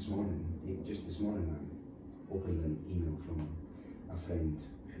 Just this morning, I opened an email from a friend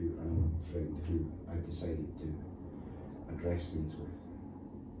who I decided to address things with,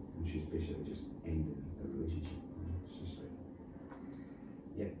 and she's basically just ending the relationship. It's just like,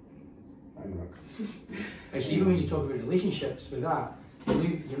 I'm Mark. And so even when you talk about relationships with that,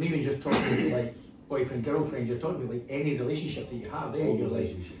 you're not even just talking about like boyfriend, girlfriend, you're talking about like any relationship that you have, eh? You're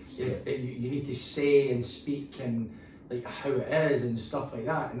like, you need to say and speak and like how it is and stuff like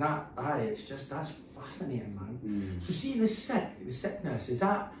that, and that, it's just, that's fascinating, man. So see the sickness, was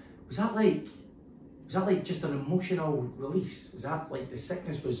that like just an emotional release? Is that like the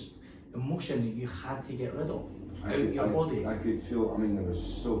sickness was emotion that you had to get rid of out of your body? I could feel, I mean, there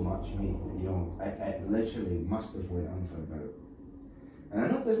was so much me, you know, it literally must have went on for about, and I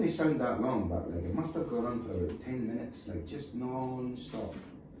know it doesn't sound that long, but like it must have gone on for about 10 minutes, like just non-stop.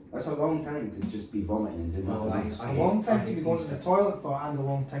 That's a long time to just be vomiting and do nothing. A long time to be going to the toilet for, and a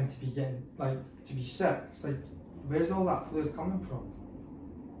long time to be getting, like, to be sick. It's like, where's all that fluid coming from?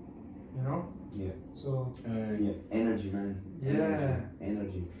 You know? Yeah. So. Yeah, energy, man. Yeah.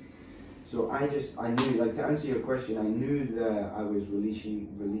 Energy. So I knew, like, to answer your question, I knew that I was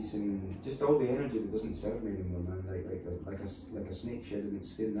releasing just all the energy that doesn't serve me anymore, man. Like a snake shedding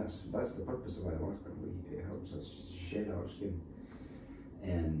its skin. That's the purpose of ayahuasca. It helps us shed our skin.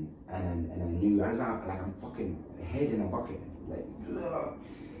 And I knew as I'm fucking head in a bucket, like, ugh,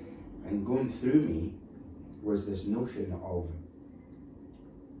 and going through me was this notion of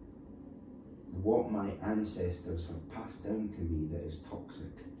what my ancestors have passed down to me that is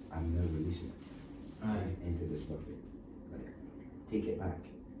toxic. I'm now releasing it into this bucket. Like, take it back.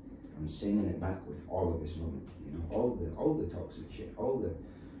 I'm sending it back with all of this moment. You know, all the toxic shit, all the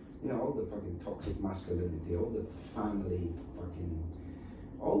fucking toxic masculinity, all the family fucking,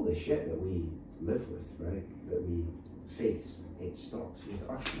 all the shit that we live with, right? That we face. It stops with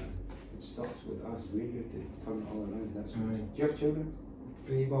us now. It stops with us. We're here to turn it all around. That's right. Do you have children?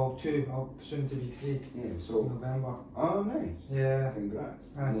 3, well, 2. I'll soon to be 3. Yeah, so November. Oh, nice. Yeah. Congrats.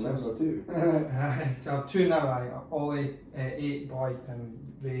 November 2. So I have 2 now. Ollie, 8 boy,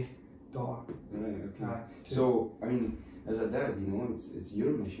 and Ray, daughter. Right. Okay. So I mean, as a dad, you know, it's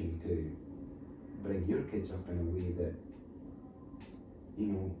your mission to bring your kids up in a way that, you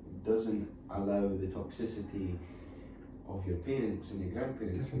know, doesn't allow the toxicity of your parents and your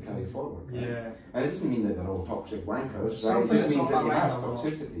grandparents to carry forward. Right? Yeah. And it doesn't mean that they're all toxic wankers, right? Something It just means that you have mind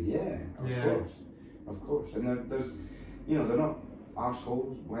toxicity. Yeah, of course. And there's, you know, they're not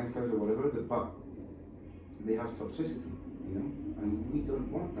arseholes, wankers or whatever, but they have toxicity, you know, and we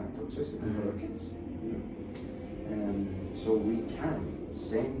don't want that toxicity for our kids, you know. So we can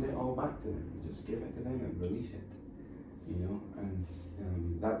send it all back to them, just give it to them and release it, you know, and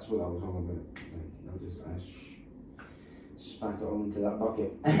that's what I was all about. Like, I spat it all into that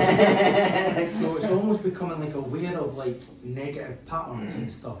bucket. So it's almost becoming like aware of like negative patterns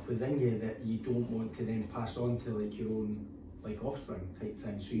and stuff within you that you don't want to then pass on to like your own like offspring type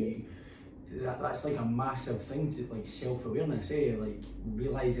thing. So that's like a massive thing to like self-awareness, eh? Like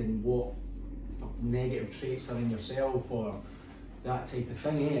realising what negative traits are in yourself or that type of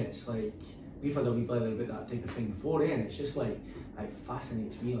thing, eh? It's like we've had a wee blather about that type of thing before, eh? And it's just like it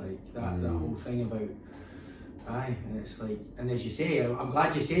fascinates me, like that whole thing about and it's like, and as you say, I'm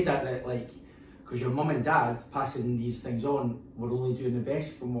glad you said that like, because your mum and dad passing these things on were only doing the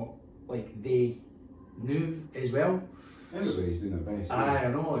best from what like they knew as well. Everybody's doing their best. I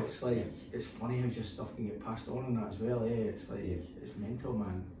know, it's like, it's funny how just stuff can get passed on and that as well, eh? It's like, it's mental,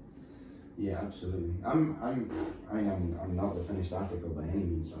 man. Yeah, absolutely. I'm not the finished article by any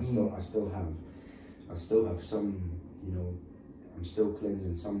means. I still have some, you know, I'm still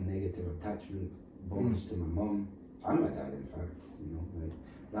cleansing some negative attachment bonds to my mum and my dad, in fact, you know, like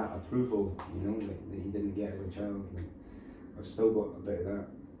that approval, you know, like that he didn't get as a child. Like, I've still got a bit of that.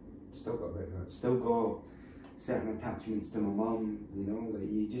 Still got certain attachments to my mum, you know, like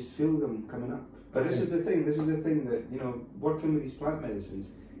you just feel them coming up. But this is the thing that, you know, working with these plant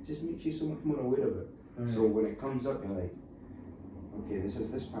medicines just makes you so much more aware of it. So when it comes up, you're like, okay, this is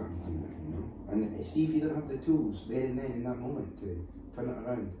this part of me, you know. And see, if you don't have the tools there and then in that moment to turn it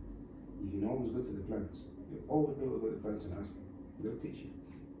around, you can always go to the plants. You'll always be able to go to the plants and ask them. They'll teach you.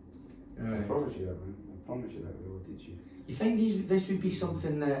 I promise you that, man. I promise you that they will teach you. You think this would be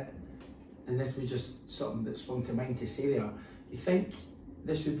something that, and this was just something that sprung to mind to say there, you think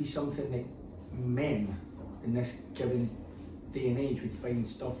this would be something that men in this given day and age would find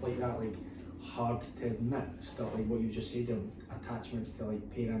stuff like that like hard to admit, stuff like what you just said there, attachments to like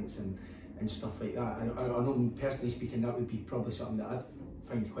parents and stuff like that? I know personally speaking that would be probably something that I'd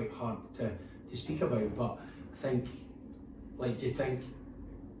find quite hard to speak about, but I think, like, do you think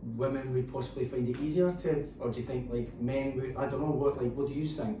women would possibly find it easier to, or do you think like men would, I don't know, what do you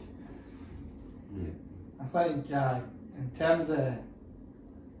think? I think in terms of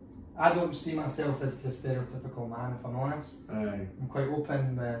I don't see myself as the stereotypical man, if I'm honest. Aye. I'm quite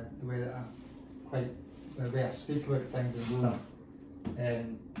open with the way that the way I speak about things and stuff. I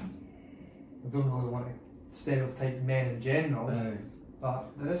don't really want to stereotype men in general,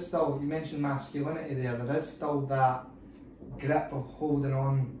 but there is still, you mentioned masculinity there is still that grip of holding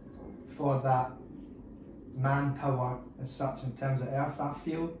on for that manpower as such in terms of earth, I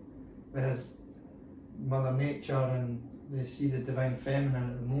feel, whereas Mother Nature and they see the divine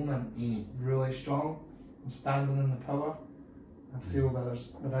feminine at the moment really strong and standing in the power. I feel that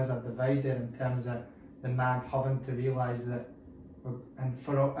there is a divide there in terms of the man having to realise that,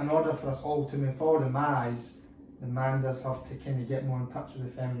 in order for us all to move forward in my eyes, the man does have to kind of get more in touch with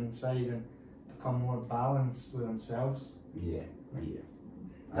the feminine side and become more balanced with themselves. Yeah.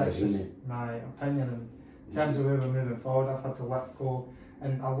 That's just my opinion. In terms of where we're moving forward, I've had to let go.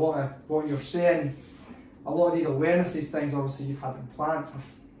 And a lot of what you're saying, a lot of these awarenesses things obviously you've had in plants, I've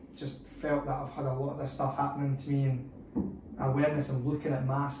just felt that I've had a lot of this stuff happening to me, and awareness and looking at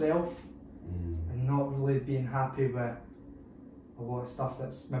myself and not really being happy with a lot of stuff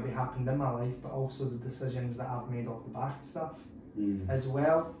that's maybe happened in my life, but also the decisions that I've made off the back of stuff as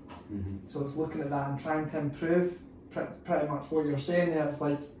well. So it's looking at that and trying to improve. Pretty much what you're saying there, it's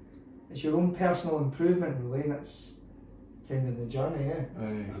like it's your own personal improvement really, that's kind of the journey,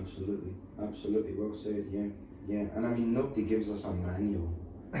 Absolutely well said, yeah. And I mean, nobody gives us a manual.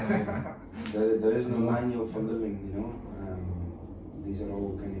 There is no manual for living, you know. These are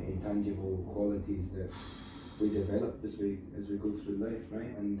all kind of intangible qualities that we develop as we go through life,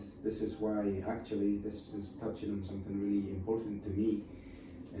 right? And this is why actually this is touching on something really important to me.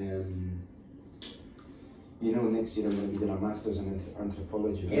 You know, next year I'm going to be doing a master's in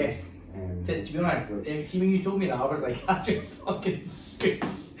anthropology, right? Yes. To be honest, see when you told me that, I was like, I just fucking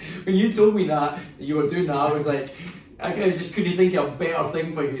suits. When you told me that you were doing that, I was like, I just couldn't think of a better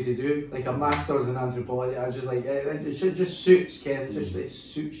thing for you to do, like a master's in anthropology. I was just like, it just suits, Ken. It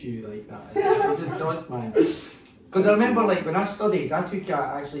suits you like that. It just does, man. Because I remember, like when I studied, I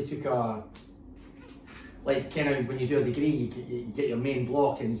actually took a like kind of when you do a degree, you get your main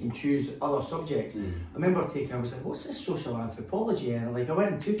block and you can choose other subjects. I remember I was like, what's this social anthropology? And like I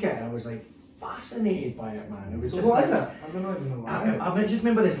went and took it and I was like fascinated by it, man. It was just what like, is it? I don't even know what I just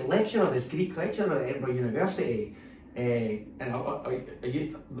remember this lecturer, this Greek lecturer at Edinburgh University, and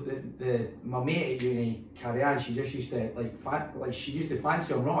my mate at uni, Carrie Ann, she just used to she used to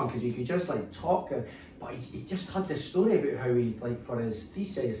fancy him wrong because he could just like talk, but he just had this story about how he like for his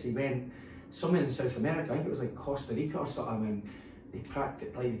thesis he went somewhere in South America, I think it was like Costa Rica or something, and they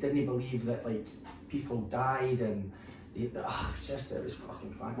practiced like they didn't believe that like people died, and it was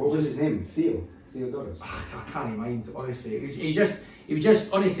fucking fun. What was his name? Theodorus. I can't mind, honestly. He was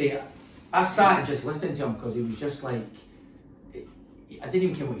just honestly. I sat and just listened to him because he was just like, I didn't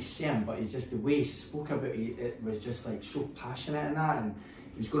even care what he's saying, but it's just the way he spoke about it was just like so passionate in that, and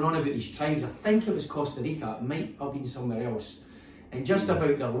he was going on about these tribes. I think it was Costa Rica, it might have been somewhere else, and just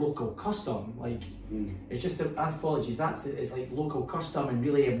about their local custom. Like it's just the anthropology. It's like local custom and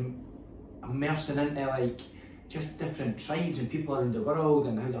really immersing into like just different tribes and people around the world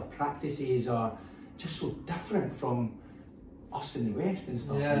and how their practices are just so different from us in the West and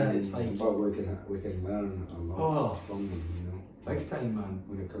stuff. Yeah, and it's like, but we can learn a lot from them, you know. Big time, man.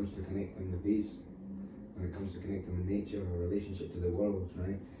 When it comes to connecting with these, when it comes to connecting with nature or relationship to the world,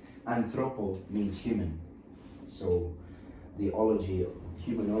 right? Anthropo means human, so the ology,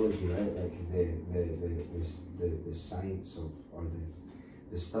 humanology, right? Like the science of or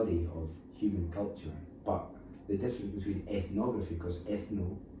the study of human culture. But the difference between ethnography, because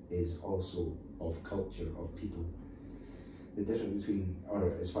ethno is also of culture, of people. The difference between,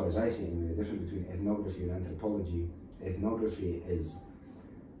 or as far as I see anyway, the difference between ethnography and anthropology. Ethnography is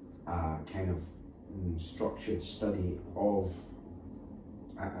a kind of structured study of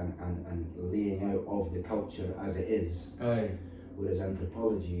and laying out of the culture as it is. Whereas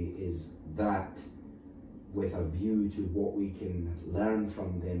anthropology is that with a view to what we can learn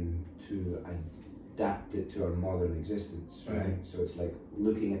from them to adapt it to our modern existence, right? So it's like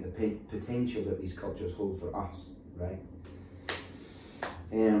looking at the potential that these cultures hold for us, right?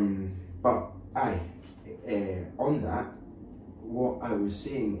 But on that, what I was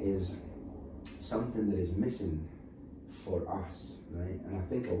saying is something that is missing for us, right? And I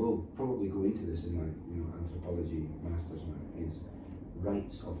think I will probably go into this in my anthropology master's now, is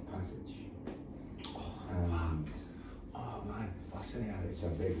rites of passage. Oh man, fascinating. It's a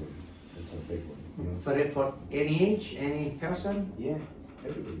big one. It's a big one. You know? For any age, any person? Yeah,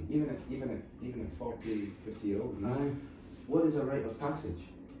 everybody. Even at 40, 50-year-old. You know? What is a rite of passage?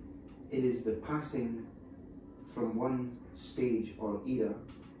 It is the passing from one stage or era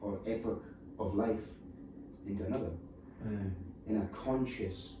or epoch of life into another, in a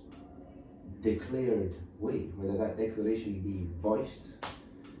conscious, declared way, whether that declaration be voiced,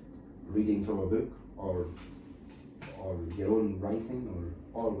 reading from a book, or your own writing,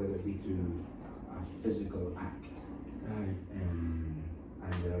 or whether it be through a physical act. And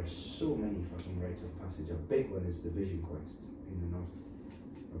there are so many fucking rites of passage. A big one is the vision quest in the North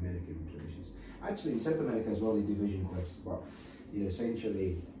American traditions. Actually, in South America as well, they do vision quests, but you're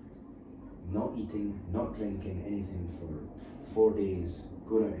essentially not eating, not drinking anything for 4 days,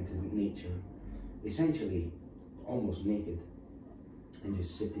 going out into nature, essentially almost naked, and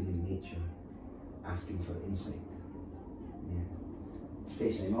just sitting in nature, asking for insight. Yeah.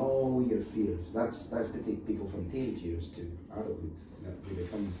 Facing all your fears. That's to take people from teenage years to adulthood. They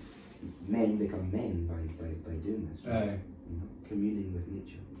become men by doing this. Right? You know, communing with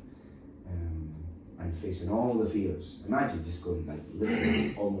nature. And facing all the fears. Imagine just going like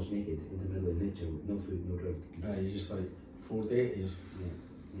literally almost naked in the middle of nature with no food, no drink. You just like 4 days. Yeah.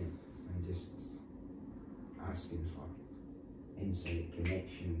 And just asking for insight,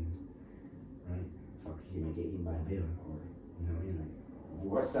 connection, right? Fuck, you might get eaten by a bear, or you're like,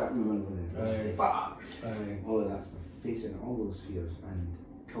 what's that moving over there? Fuck! All of that stuff. Facing all those fears and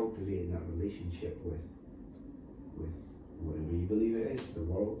cultivating that relationship with whatever you believe it is, the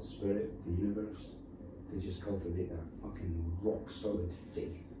world, spirit, the universe, to just cultivate that fucking rock solid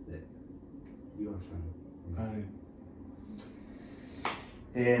faith that you are fine.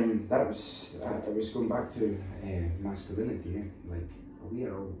 That was I was going back to masculinity. Like we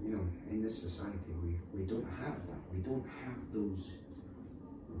are all, in this society, we don't have that. We don't have those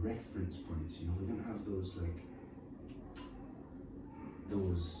reference points. We don't have those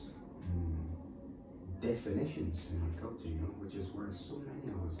definitions in our culture. Which is why so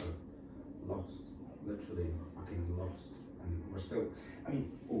many of us are lost, literally fucking lost, and we're still. And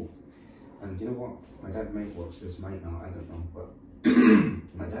you know what? My dad might watch this, might not. I don't know, but.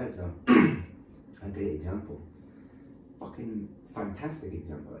 My dad's a great example. Fucking fantastic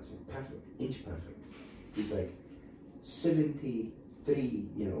example, actually. Perfect, inch perfect. He's like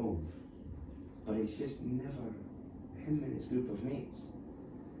 73-year-old, but he's just never, him and his group of mates,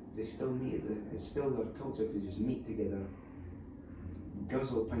 they still meet it's still their culture to just meet together,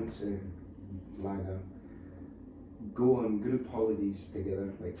 guzzle pints of lager, go on group holidays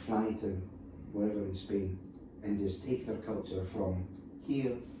together, like fly to wherever in Spain, and just take their culture from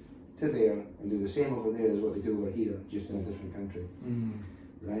here to there and do the same over there as what they do over here, just in a different country.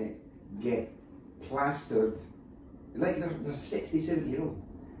 Right? Get plastered, like they're 60, 70-year-old,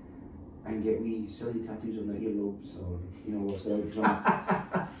 and get wee silly tattoos on their earlobes, or whilst they're out drunk.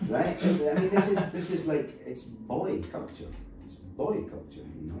 Right? This is like, it's boy culture. It's boy culture,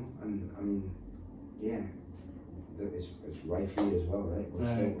 and yeah, it's rife here as well, right?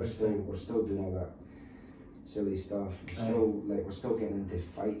 We're still doing all that silly stuff. We're still getting into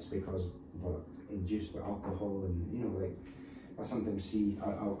fights because we're induced by alcohol, and I sometimes see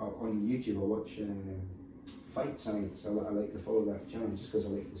on YouTube I watch fight sites. I like to follow that channel just because I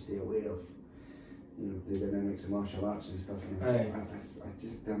like to stay aware of the dynamics of martial arts and stuff. And I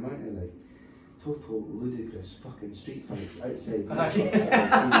just the amount of total ludicrous fucking street fights outside.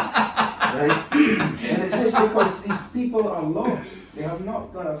 Right? And it's just because these people are lost. They have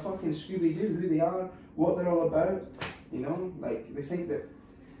not got a fucking Scooby-Doo who they are, what they're all about. They think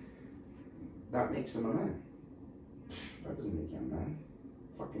that makes them a man. That doesn't make you a man.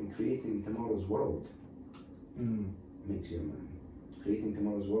 Fucking creating tomorrow's world makes you a man. Creating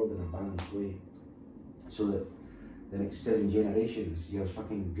tomorrow's world in a balanced way, so that the next 7 generations, your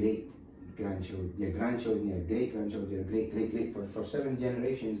fucking great-grandchildren, your grandchildren, your great-grandchildren, your great-great-great, for 7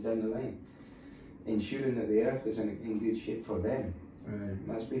 generations down the line, ensuring that the earth is in good shape for them.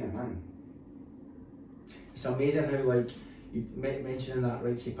 That's being a man. It's amazing how, you mentioning that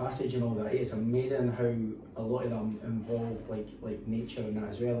rites of passage and all that, it's amazing how a lot of them involve like nature and that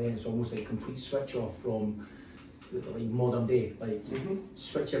as well, and it's almost like a complete switch off from modern day,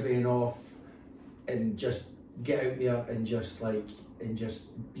 switch everything off and just get out there and just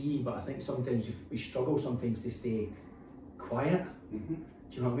be. But I think sometimes we struggle sometimes to stay quiet. Do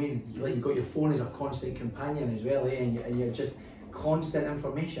you know what I mean? You've got your phone as a constant companion as well, and you're just constant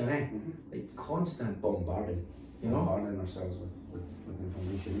information, like constant bombarding. Bombarding ourselves with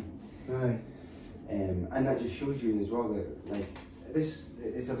information. And that just shows you as well that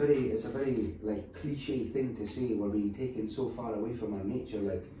it's a very cliche thing to say. We're being taken so far away from our nature.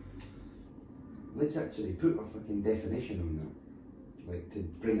 Let's actually put a fucking definition on that, to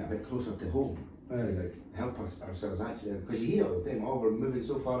bring it a bit closer to home. To help ourselves actually, because you hear all the time, we're moving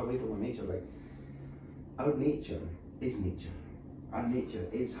so far away from our nature. Our nature is nature. Our nature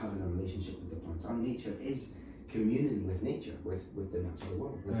is having a relationship with the plants. Our nature is communing with nature, with the natural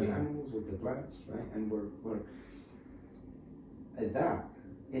world, with the animals, with the plants, right? And we're at that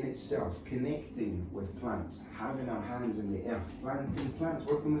in itself, connecting with plants, having our hands in the earth, planting plants,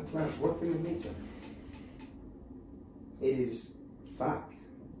 working with nature. It is fact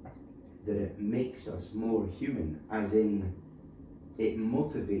that it makes us more human, as in it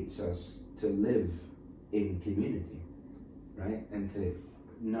motivates us to live in community, right? And to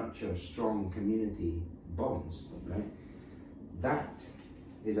nurture strong community bonds, right? That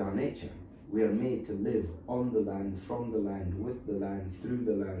is our nature. We are made to live on the land, from the land, with the land, through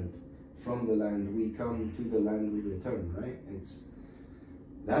the land. From the land we come, to the land we return, right?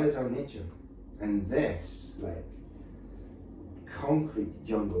 That is our nature. And this, like, concrete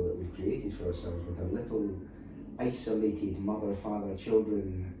jungle that we've created for ourselves with a little isolated mother, father,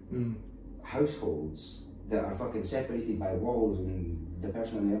 children households that are fucking separated by walls, and the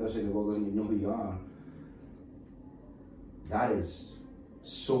person on the other side of the wall doesn't even know who you are. That is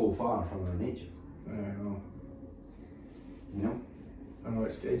so far from our nature. I know. You know? I know,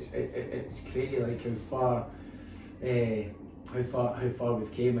 it's crazy, like how far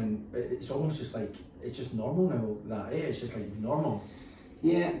we've came, and it's almost just like, it's just normal now, that, it's just like normal.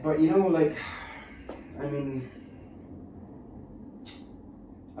 Yeah, but you know, like, I mean,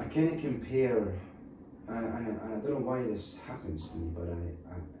 I kind of compare, and I don't know why this happens to me, but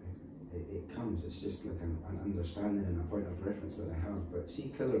it comes, it's just like an understanding and a point of reference that I have. But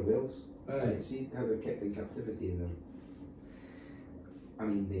see killer whales, right? See how they're kept in captivity,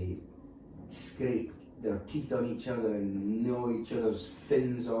 and they scrape their teeth on each other and gnaw each other's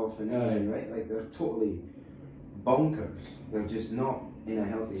fins off and everything, right? Like, they're totally bonkers. They're just not in a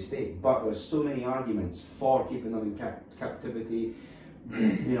healthy state. But there's so many arguments for keeping them in captivity,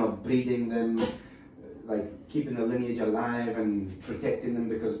 you know, breeding them, like keeping the lineage alive and protecting them,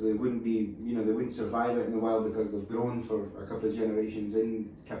 because they wouldn't be, you know, they wouldn't survive out in the wild because they've grown for a couple of generations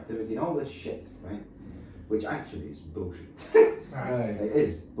in captivity and all this shit, right? Which actually is bullshit. Right. It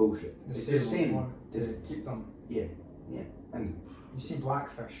is bullshit. It's the same. Just keep them. Yeah, yeah. And you see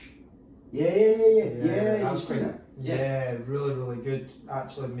blackfish. Yeah. You've seen it. Yeah, really, really good.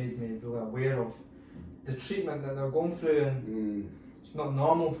 Actually made me really aware of the treatment that they're going through, and it's not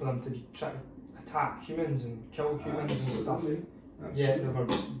normal for them to be trying to attack humans and kill humans and stuff. Absolutely. Yet they were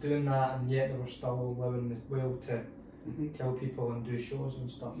doing that, and yet they were still allowing the whale to kill people and do shows and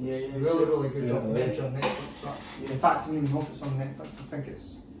stuff. It's really good documentary on Netflix. In fact, I don't even know if it's on Netflix. I think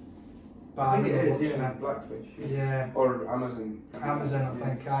it's. But I think it is. Yeah, Blackfish. Yeah. Or Amazon. Amazon, I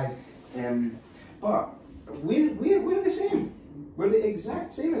think. Aye. But we're the same. We're the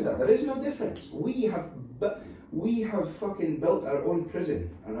exact same as that. There is no difference. We have fucking built our own prison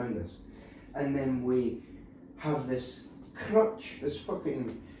around us, and then we have this crutch, this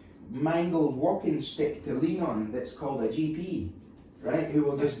fucking mangled walking stick to lean on that's called a GP, right? Who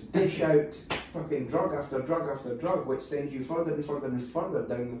will just dish out fucking drug after drug after drug, which sends you further and further and further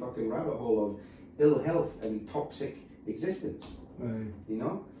down the fucking rabbit hole of ill health and toxic existence. You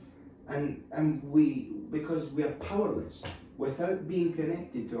know? And we, because we are powerless, without being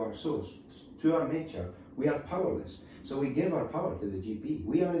connected to our source, to our nature, we are powerless. So we give our power to the GP.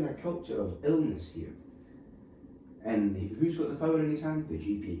 We are in a culture of illness here. And who's got the power in his hand? The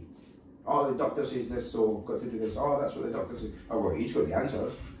GP. Oh, the doctor says this, so I've got to do this. Oh, that's what the doctor says. Oh, well, he's got the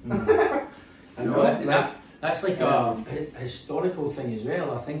answers. I know, that's like a historical thing as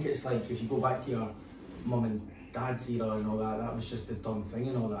well. I think it's like, if you go back to your mum and dad's era and all that, that was just the done thing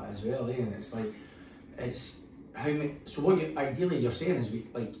and all that as well, eh? And it's like, it's how many, so what ideally you're saying is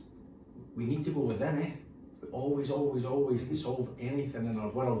we need to go within, eh? We always, to solve anything in our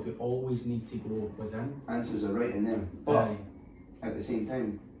world, we always need to go within. Answers are right in there, but at the same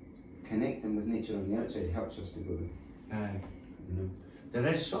time, connecting with nature on the outside helps us to go there. You know? There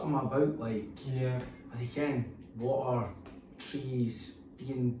is something about like again, water, trees,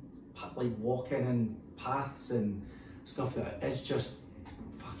 being like walking in paths and stuff that is just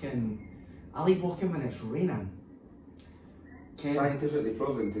fucking. I like walking when it's raining. Scientifically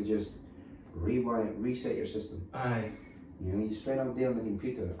proven to just reset your system. Aye. You know, you spend all day on the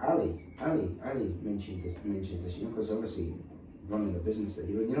computer. Ali mentions this, you know, because obviously running the business that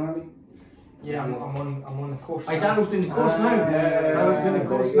he run. You know, Ali? Yeah, I'm on the course. Daryl's doing the course now. Daryl's doing the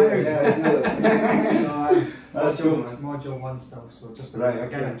course now. That's cool, man. Module 1 still, so just right.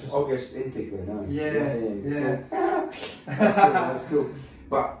 Okay. Just August intake there now. Yeah. That's cool.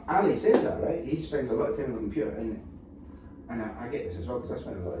 But Ali says that, right? He spends a lot of time on the computer, and I get this as well, because I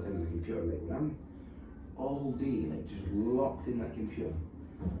spend a lot of time on the computer. Like, when I'm all day, like, just locked in that computer,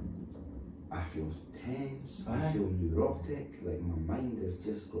 I feel tense, I feel neurotic, like my mind is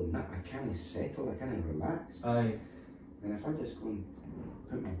just going, I can't settle, I can't relax. Aye. And if I just go and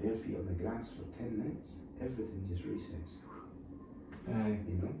put my bare feet on the grass for 10 minutes, everything just resets. Aye.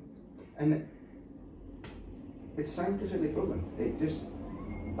 You know? And it's scientifically proven. It just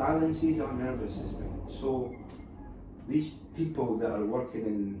balances our nervous system. So these people that are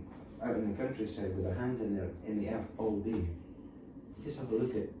working out in the countryside with their hands in the earth all day, just have a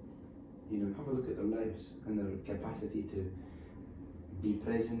look at their lives and their capacity to be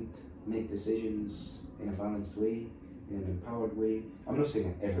present, make decisions in a balanced way, in an empowered way. I'm not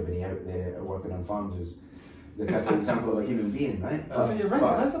saying that everybody out there working on farms is the perfect example of a human being, right? You're right,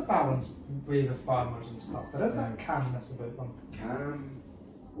 there is a balanced way with farmers and stuff. There is that calmness about them. Calm,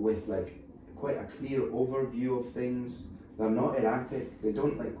 with like quite a clear overview of things. They're not erratic. They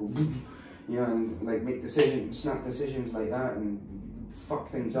don't like go, and like make snap decisions like that and fuck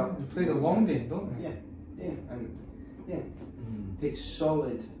things up. They play the long game, don't they? Take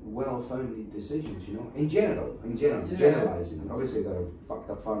solid, well-founded decisions. In generalizing. Obviously, there are fucked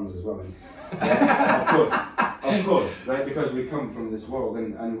up farmers as well. And, of course, right? Because we come from this world,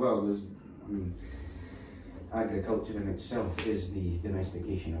 and there's, agriculture in itself is the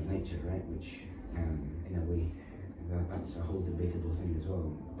domestication of nature, right? Which, in a way, that's a whole debatable thing as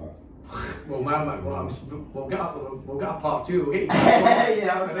well. But we'll get a part two. We'll get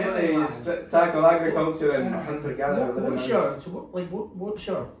yeah, absolutely. Tackle agriculture and hunter-gatherer. What's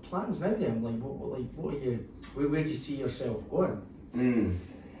your plans now then? What are you? Where do you see yourself going? In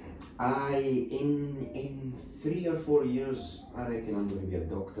 3 or 4 years, I reckon I'm going to be a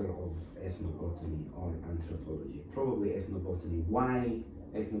doctor of ethnobotany or anthropology. Probably ethnobotany. Why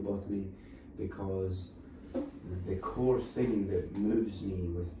ethnobotany? Because the core thing that moves me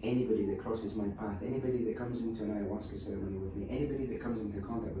with anybody that crosses my path, anybody that comes into an ayahuasca ceremony with me, anybody that comes into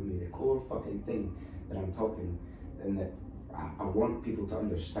contact with me, the core fucking thing that I'm talking and that I want people to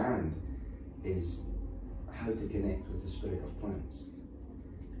understand is how to connect with the spirit of plants.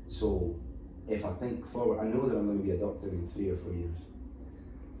 So if I think forward, I know that I'm going to be a doctor in 3 or 4 years.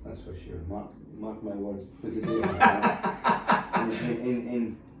 That's for sure. Mark my words. Put the date on that.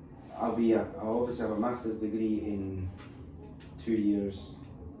 I'll obviously have a master's degree in 2 years.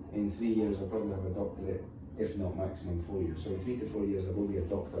 In 3 years, I'll probably have a doctorate, if not maximum 4 years. So in 3 to 4 years, I will be a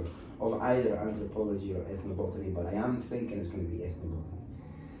doctor of either anthropology or ethnobotany, but I am thinking it's going to be ethnobotany.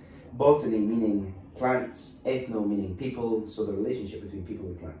 Botany meaning plants, ethno meaning people, so the relationship between people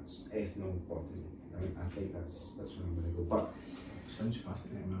and plants. Ethnobotany. I think that's where I'm going to go. But sounds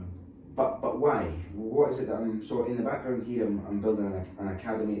fascinating, man. But why? What is it that so in the background here I'm building an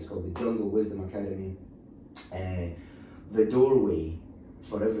academy. It's called the Jungle Wisdom Academy. The doorway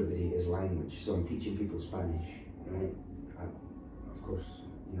for everybody is language. So I'm teaching people Spanish, right? Of course,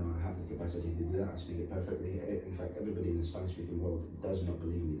 I have the capacity to do that. I speak it perfectly. In fact, everybody in the Spanish-speaking world does not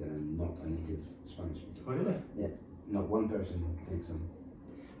believe me that I'm not a native Spanish speaker. Oh, really? Yeah. Not one person thinks I'm,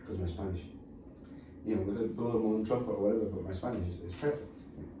 because my Spanish, without blowing my own trumpet or whatever, but my Spanish is perfect.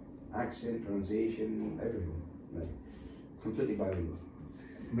 Accent, pronunciation, everything, like completely bilingual.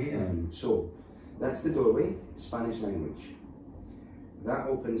 So that's the doorway, Spanish language. That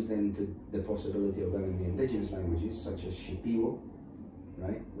opens then to the possibility of learning the indigenous languages such as Shipibo,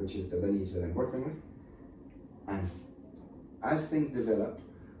 right, which is the lineage that I'm working with. And as things develop,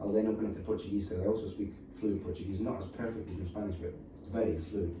 I'll then open up to Portuguese, because I also speak fluent Portuguese, not as perfect as in Spanish, but very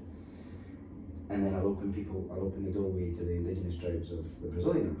fluent. And then I'll open the doorway to the indigenous tribes of the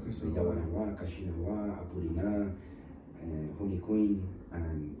Brazilian Americas, Idawanawá, Kaxinawa, Apurina, Honiquin,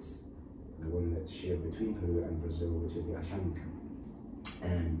 and the one that's shared between Peru and Brazil, which is the Shamanic.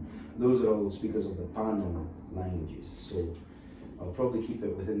 And those are all speakers of the Pano languages. So I'll probably keep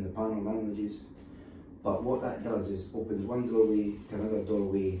it within the Pano languages. But what that does is opens one doorway to another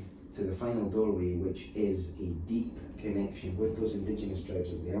doorway to the final doorway, which is a deep connection with those indigenous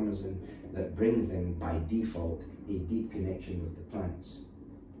tribes of the Amazon that brings them by default a deep connection with the plants,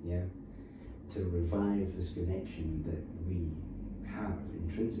 to revive this connection that we have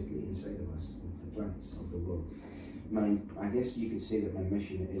intrinsically inside of us with the plants of the world. I guess you could say that my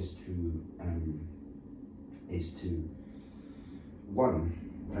mission is to one,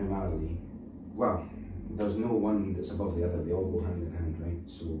 primarily, well, there's no one that's above the other, they all go hand in hand, right?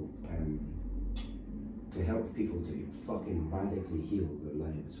 So to help people to fucking radically heal their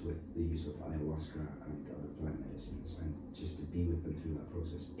lives with the use of ayahuasca and other plant medicines, and just to be with them through that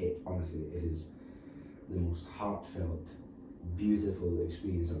process. Honestly, it is the most heartfelt, beautiful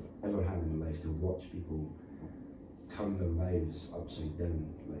experience I've ever had in my life, to watch people turn their lives upside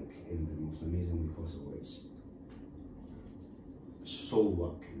down, like in the most amazing way possible. soul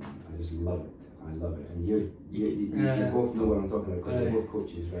work. I just love it. I love it. And you both know what I'm talking about because you're both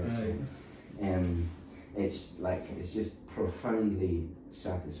coaches, right? So, it's like, it's just profoundly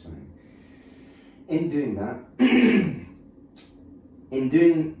satisfying. In doing that,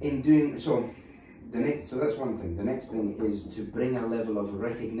 so that's one thing. The next thing is to bring a level of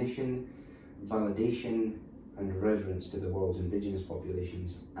recognition, validation, and reverence to the world's indigenous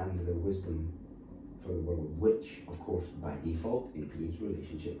populations and their wisdom for the world, which, of course, by default includes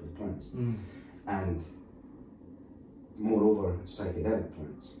relationship with plants, and moreover, psychedelic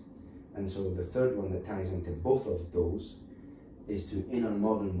plants. And so the third one that ties into both of those is to, in our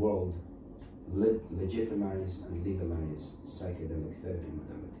modern world, legitimize and legalize psychedelic therapy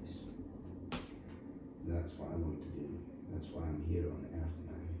modalities. That's what I want to do. That's why I'm here on Earth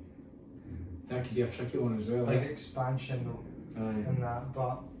now. That could be a tricky one as well. Big expansion in that,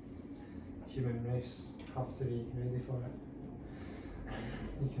 but human race have to be ready for it.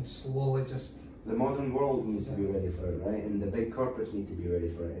 You can slowly just... The modern world needs to be ready for it, right? And the big corporates need to be ready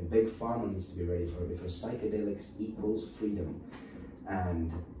for it, and big pharma needs to be ready for it, because psychedelics equals freedom,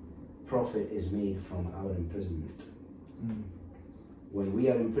 and profit is made from our imprisonment. When we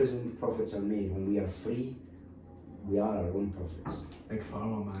are imprisoned, profits are made. When we are free, we are our own profits. Big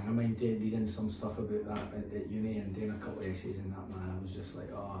pharma, man. I mind reading some stuff about that at uni and doing a couple of essays in that, man. I was just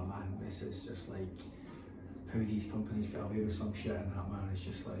like, oh man, this is just like how these companies get away with some shit and that, man. It's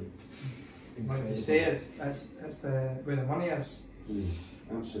just like incredible. Like you say, it's the where the money is.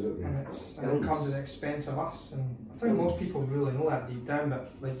 Absolutely. And it comes at the expense of us. And I think most people really know that deep down,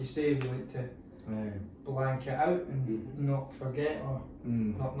 but like you say, we like to blank it out and not forget, or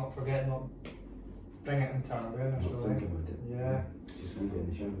not forget, not bring it into our awareness. Not think about it. Yeah. Just leave it in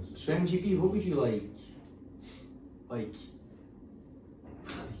the shadows. So MGP, what would you like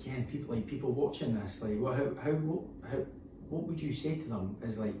again, people watching this, like what would you say to them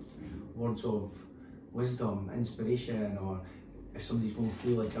as like words of wisdom, inspiration, or if somebody's going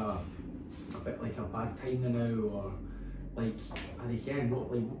through like a bit like a bad time now, or like, and again, what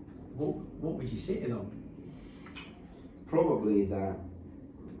would you say to them? Probably that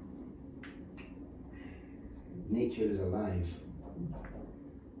nature is alive,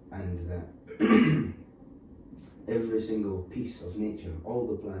 and that every single piece of nature, all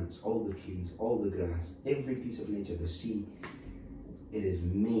the plants, all the trees, all the grass, every piece of nature, the sea, it is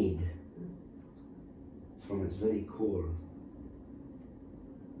made from its very core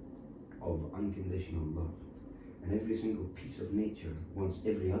of unconditional love. And every single piece of nature wants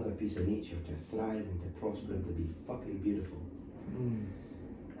every other piece of nature to thrive and to prosper and to be fucking beautiful.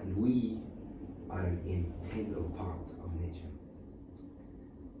 And we are an integral part of nature.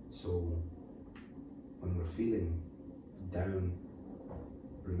 So when we're feeling down,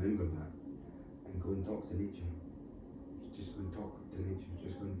 remember that and go and talk to nature. Just go and talk to nature.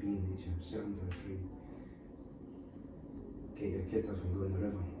 Just go and be in nature. Sit under a tree. Get your kit off and go in the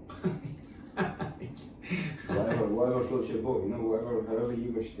river. whatever floats your boat, you know, however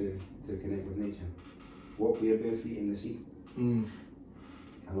you wish to connect with nature. Walk with your bare feet in the sea,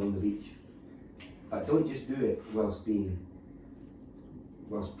 along the beach. But don't just do it whilst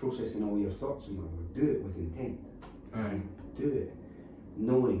processing all your thoughts and whatever. Do it with intent. Do it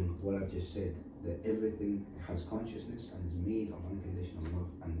knowing what I've just said, that everything has consciousness and is made of unconditional love,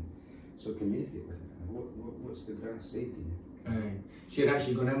 and so communicate with it. What's the grass saying to you? So you're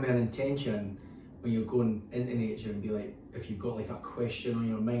actually going in with an intention when you're going into nature, and be like, if you've got like a question on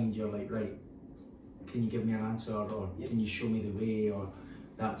your mind, you're like, right, can you give me an answer, or can you show me the way, or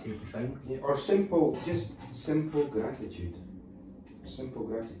that type of thing? Or just simple gratitude. Simple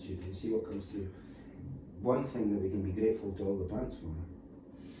gratitude, and see what comes through. One thing that we can be grateful to all the plants for.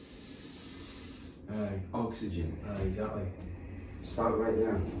 Oxygen. Exactly. Start right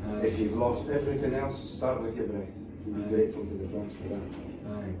there. If you've lost everything else, start with your breath. Be grateful to the plants for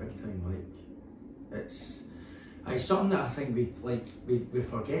that. Big time. Like, it's something that I think we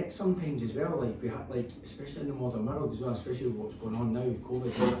forget sometimes as well. Like we have, like, especially in the modern world as well, especially with what's going on now with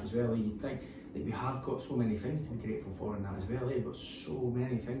COVID and that as well. Like, you'd think that we have got so many things to be grateful for in that as well. We've got so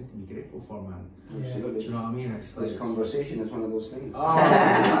many things to be grateful for, man. Absolutely. Do you know what I mean? It's like, this conversation is one of those things. It's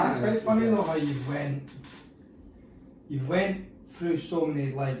quite funny though how you've went through so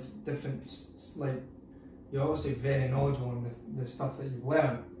many like different, like, you're obviously very knowledgeable on the stuff that you've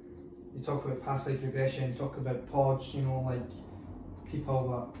learned. You talk about past life regression, you talk about pods, you know, like people,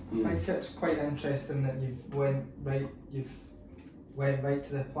 but I think it's quite interesting that you've went right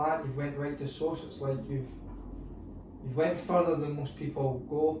to the plant, you've went right to source. It's like you've went further than most people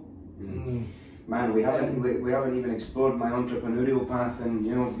go. Man, we haven't even explored my entrepreneurial path, and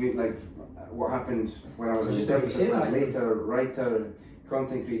you know, like what happened when I was an Just like you interpreter, say that. translator, writer,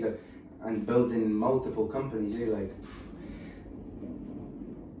 content creator, and building multiple companies, like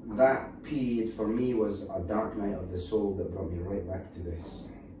that period for me was a dark night of the soul that brought me right back to this.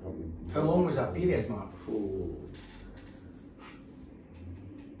 How long was that period, Mark? Oh,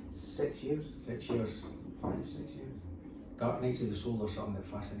 6 years. 6 years. 5, 6 years. Dark nights of the soul are something that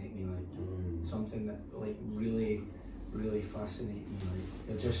fascinate me, like something that like really fascinate me. Like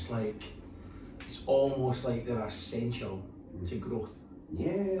they're just like, it's almost like they're essential to growth.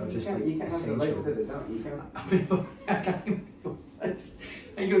 Yeah, They're you just can't, like you can't have the light essential. without the dark. You can't. I mean, I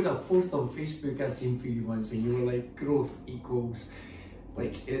think it was a post on Facebook I seen for you once, and you were like, growth equals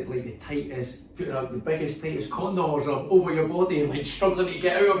like the tightest, putting up the biggest, tightest condoms over your body and like struggling to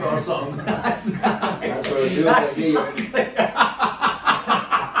get out of it or something. That's what I do every day.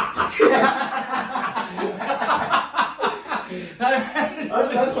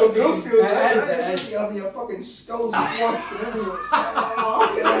 That's what growth feels like. It Right? is. You have your fucking skull squashed and everything.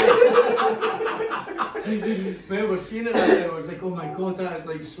 Man, we're seeing it there. I was like, oh my god, that is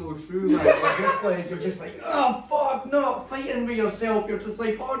like so true, man. You're just like, oh fuck, not fighting with yourself. You're just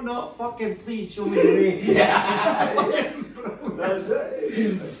like, oh no, fucking please show me the way. Yeah. That's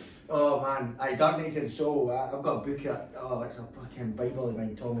it. Oh man, Dark Nights of the Soul. I've got a book. It's a fucking Bible of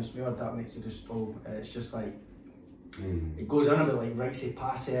mine, Thomas More, Dark Nights of the Soul. It's just like, it goes on about like rites of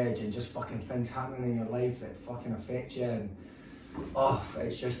passage and just fucking things happening in your life that fucking affect you, and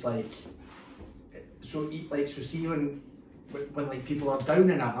it's just like, so see when like people are down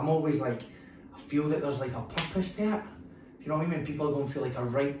in it, I'm always like, I feel that there's like a purpose to it. You know what I mean? When people are going through like a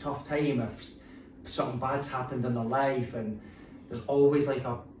right tough time, if something bad's happened in their life, and there's always like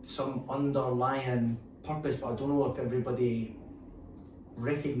some underlying purpose, but I don't know if everybody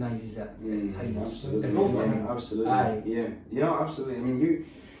recognises it at times. Absolutely. Absolutely. Aye. Yeah, absolutely. I mean,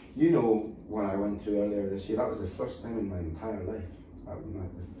 you know what I went through earlier this year. That was the first time in my entire life.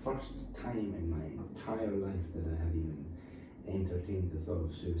 The first time in my entire life that I had even entertained the thought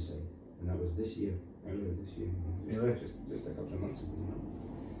of suicide, and that was this year, earlier this year. Really? Just a couple of months ago.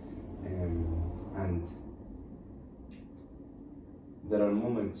 And there are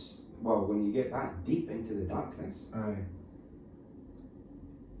moments, well, when you get that deep into the darkness,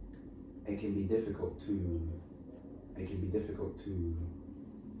 it can be difficult to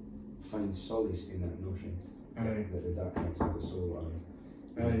find solace in that notion that the dark nights of the soul are,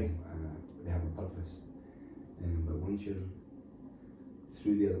 they have a purpose. But once you're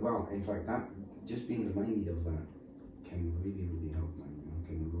through the in fact, that just being reminded of that can really help, man.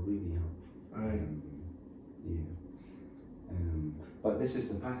 Can really help. But this is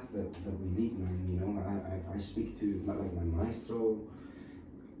the path that we lead, man. I speak to my maestro.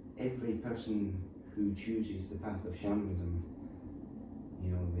 Every person who chooses the path of shamanism,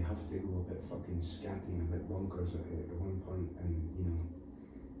 they have to go a bit fucking scatting, a bit bonkers at one point, and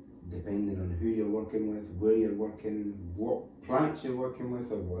depending on who you're working with, where you're working, what plants you're working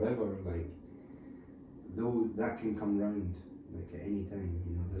with, or whatever, though that can come round at any time.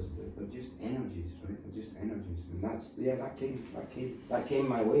 They're just energies, right? They're just energies, and that came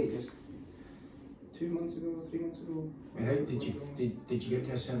my way just 2 months ago, 3 months ago. And how did you get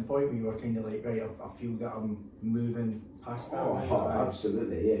to a certain point where you were kind of like, right, I feel that I'm moving past that?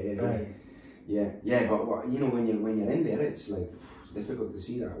 Absolutely, yeah. But when you're in there, it's like it's difficult to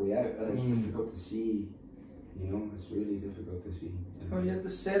see that way out. It's difficult to see. It's really difficult to see. Oh, you had the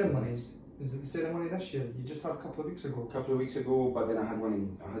ceremonies. Is it the ceremony this year? You just had a couple of weeks ago. A couple of weeks ago, but then I had one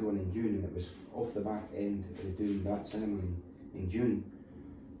in June, and it was off the back end of doing that ceremony in June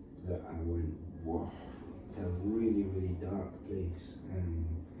that I went, whoa, to a really dark place.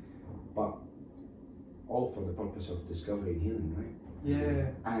 But all for the purpose of discovery and healing, right?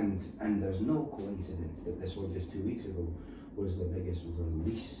 Yeah. And there's no coincidence that this one just 2 weeks ago was the biggest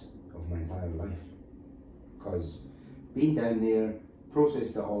release of my entire life. Because being down there,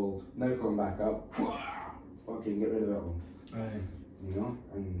 processed it all, now come back up, fucking get rid of it all. Right.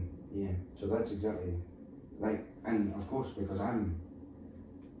 And yeah, so that's exactly and of course, because I'm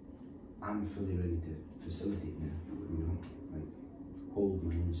fully ready to facilitate now, hold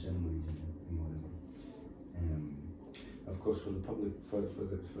my own ceremonies and whatever. Of course, for the public, for the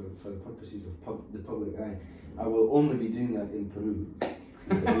purposes of the public eye, I will only be doing that in Peru,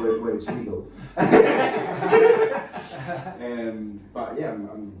 where it's legal. But yeah,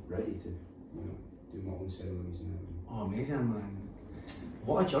 I'm ready to, do my own ceremonies and everything. Oh, amazing, man!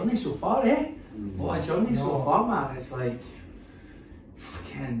 What a journey so far, eh? What a journey so far, man! It's like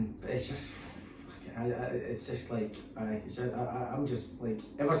fucking. It's just. It's just like I'm just like,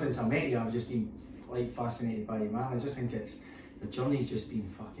 ever since I met you, I've just been like fascinated by you, man. I just think it's the journey's just been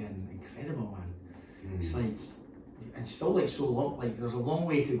fucking incredible, man. It's like, it's still like so long, like there's a long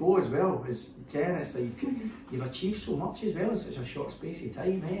way to go as well. As again, it's like you've achieved so much as well in such a short space of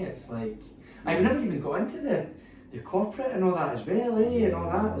time, eh? It's like, I've never even got into the corporate and all that as well, eh? And all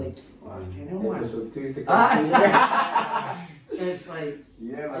that, like, fucking hell, man. Episode 2 to It's like,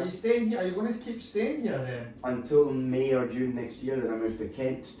 yeah. Are you staying here? Are you going to keep staying here then? Until May or June next year, then I move to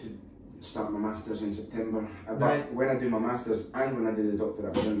Kent to start my masters in September. But when I do my masters and when I do the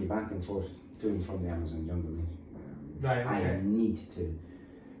doctorate, I'm going to be back and forth to and from the Amazon jungle. Right. Okay. I need to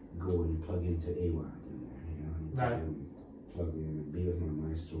go and plug into AWA. You know, I need to plug in and be with my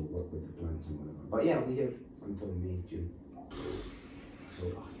maestro, work with the plants and whatever. But yeah, I'll be here until May, June. So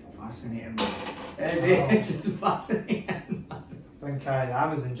fucking fascinating, man. It's just fascinating. I think the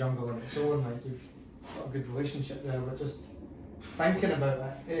Amazon jungle on its own, like you've got a good relationship there, but just thinking about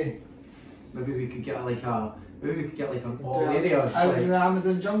it, eh? Maybe we could get an all areas out like, in the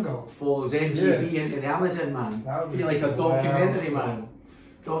Amazon jungle. follows MGB into the Amazon, man. That would be like a documentary, man.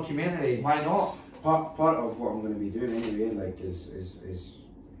 Documentary. Why not? Part of what I'm going to be doing anyway, like is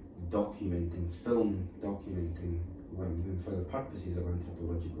documenting, film documenting what I'm doing for the purposes of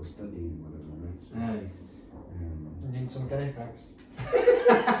anthropological study and whatever, right? So, you need some guinea pigs.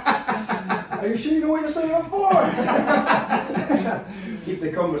 Are you sure you know what you're signing up for? Keep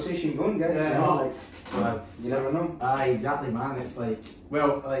the conversation going, guys. Yeah. You know, like, you never know. Exactly, man. It's like,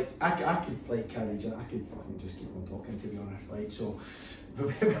 well, like I could like carry, I could fucking just keep on talking, to be honest. Like, so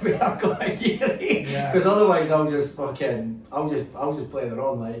we are glad here, because otherwise I'll just play the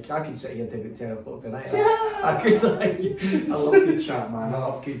wrong. Like, I could sit here till about 10 o'clock tonight. I could like, I love good chat, man. I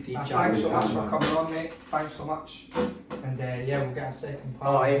love good deep chat. Thanks so much for coming on, mate. Thanks so much. And yeah, we'll get a second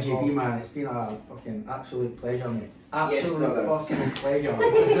part. Oh, MGB, man, it's been a fucking absolute pleasure, mate. Absolute fucking pleasure.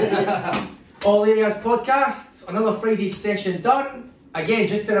 All Areas Podcast, another Friday session done. Again,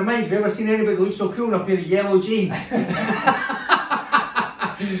 just to remind, have you ever seen anybody that looks so cool in a pair of yellow jeans?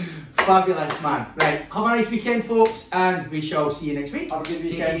 Fabulous, man. Right, have a nice weekend, folks, and we shall see you next week. Have a good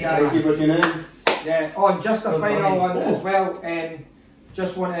weekend, guys. Thank you for tuning in. Yeah. Oh, and just a final one as well.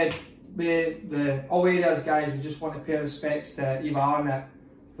 Just wanted the All Areas guys. We just want to pay respects to Eva Arnott,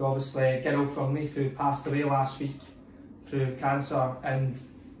 who obviously a girl from Leith who passed away last week through cancer, and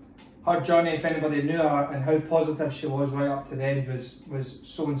her journey, if anybody knew her and how positive she was right up to the end, was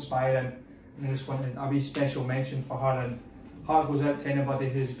so inspiring. And I just wanted a wee special mention for her, and heart goes out to anybody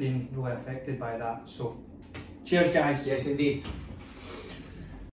who's been really affected by that. So cheers, guys. Yes, indeed.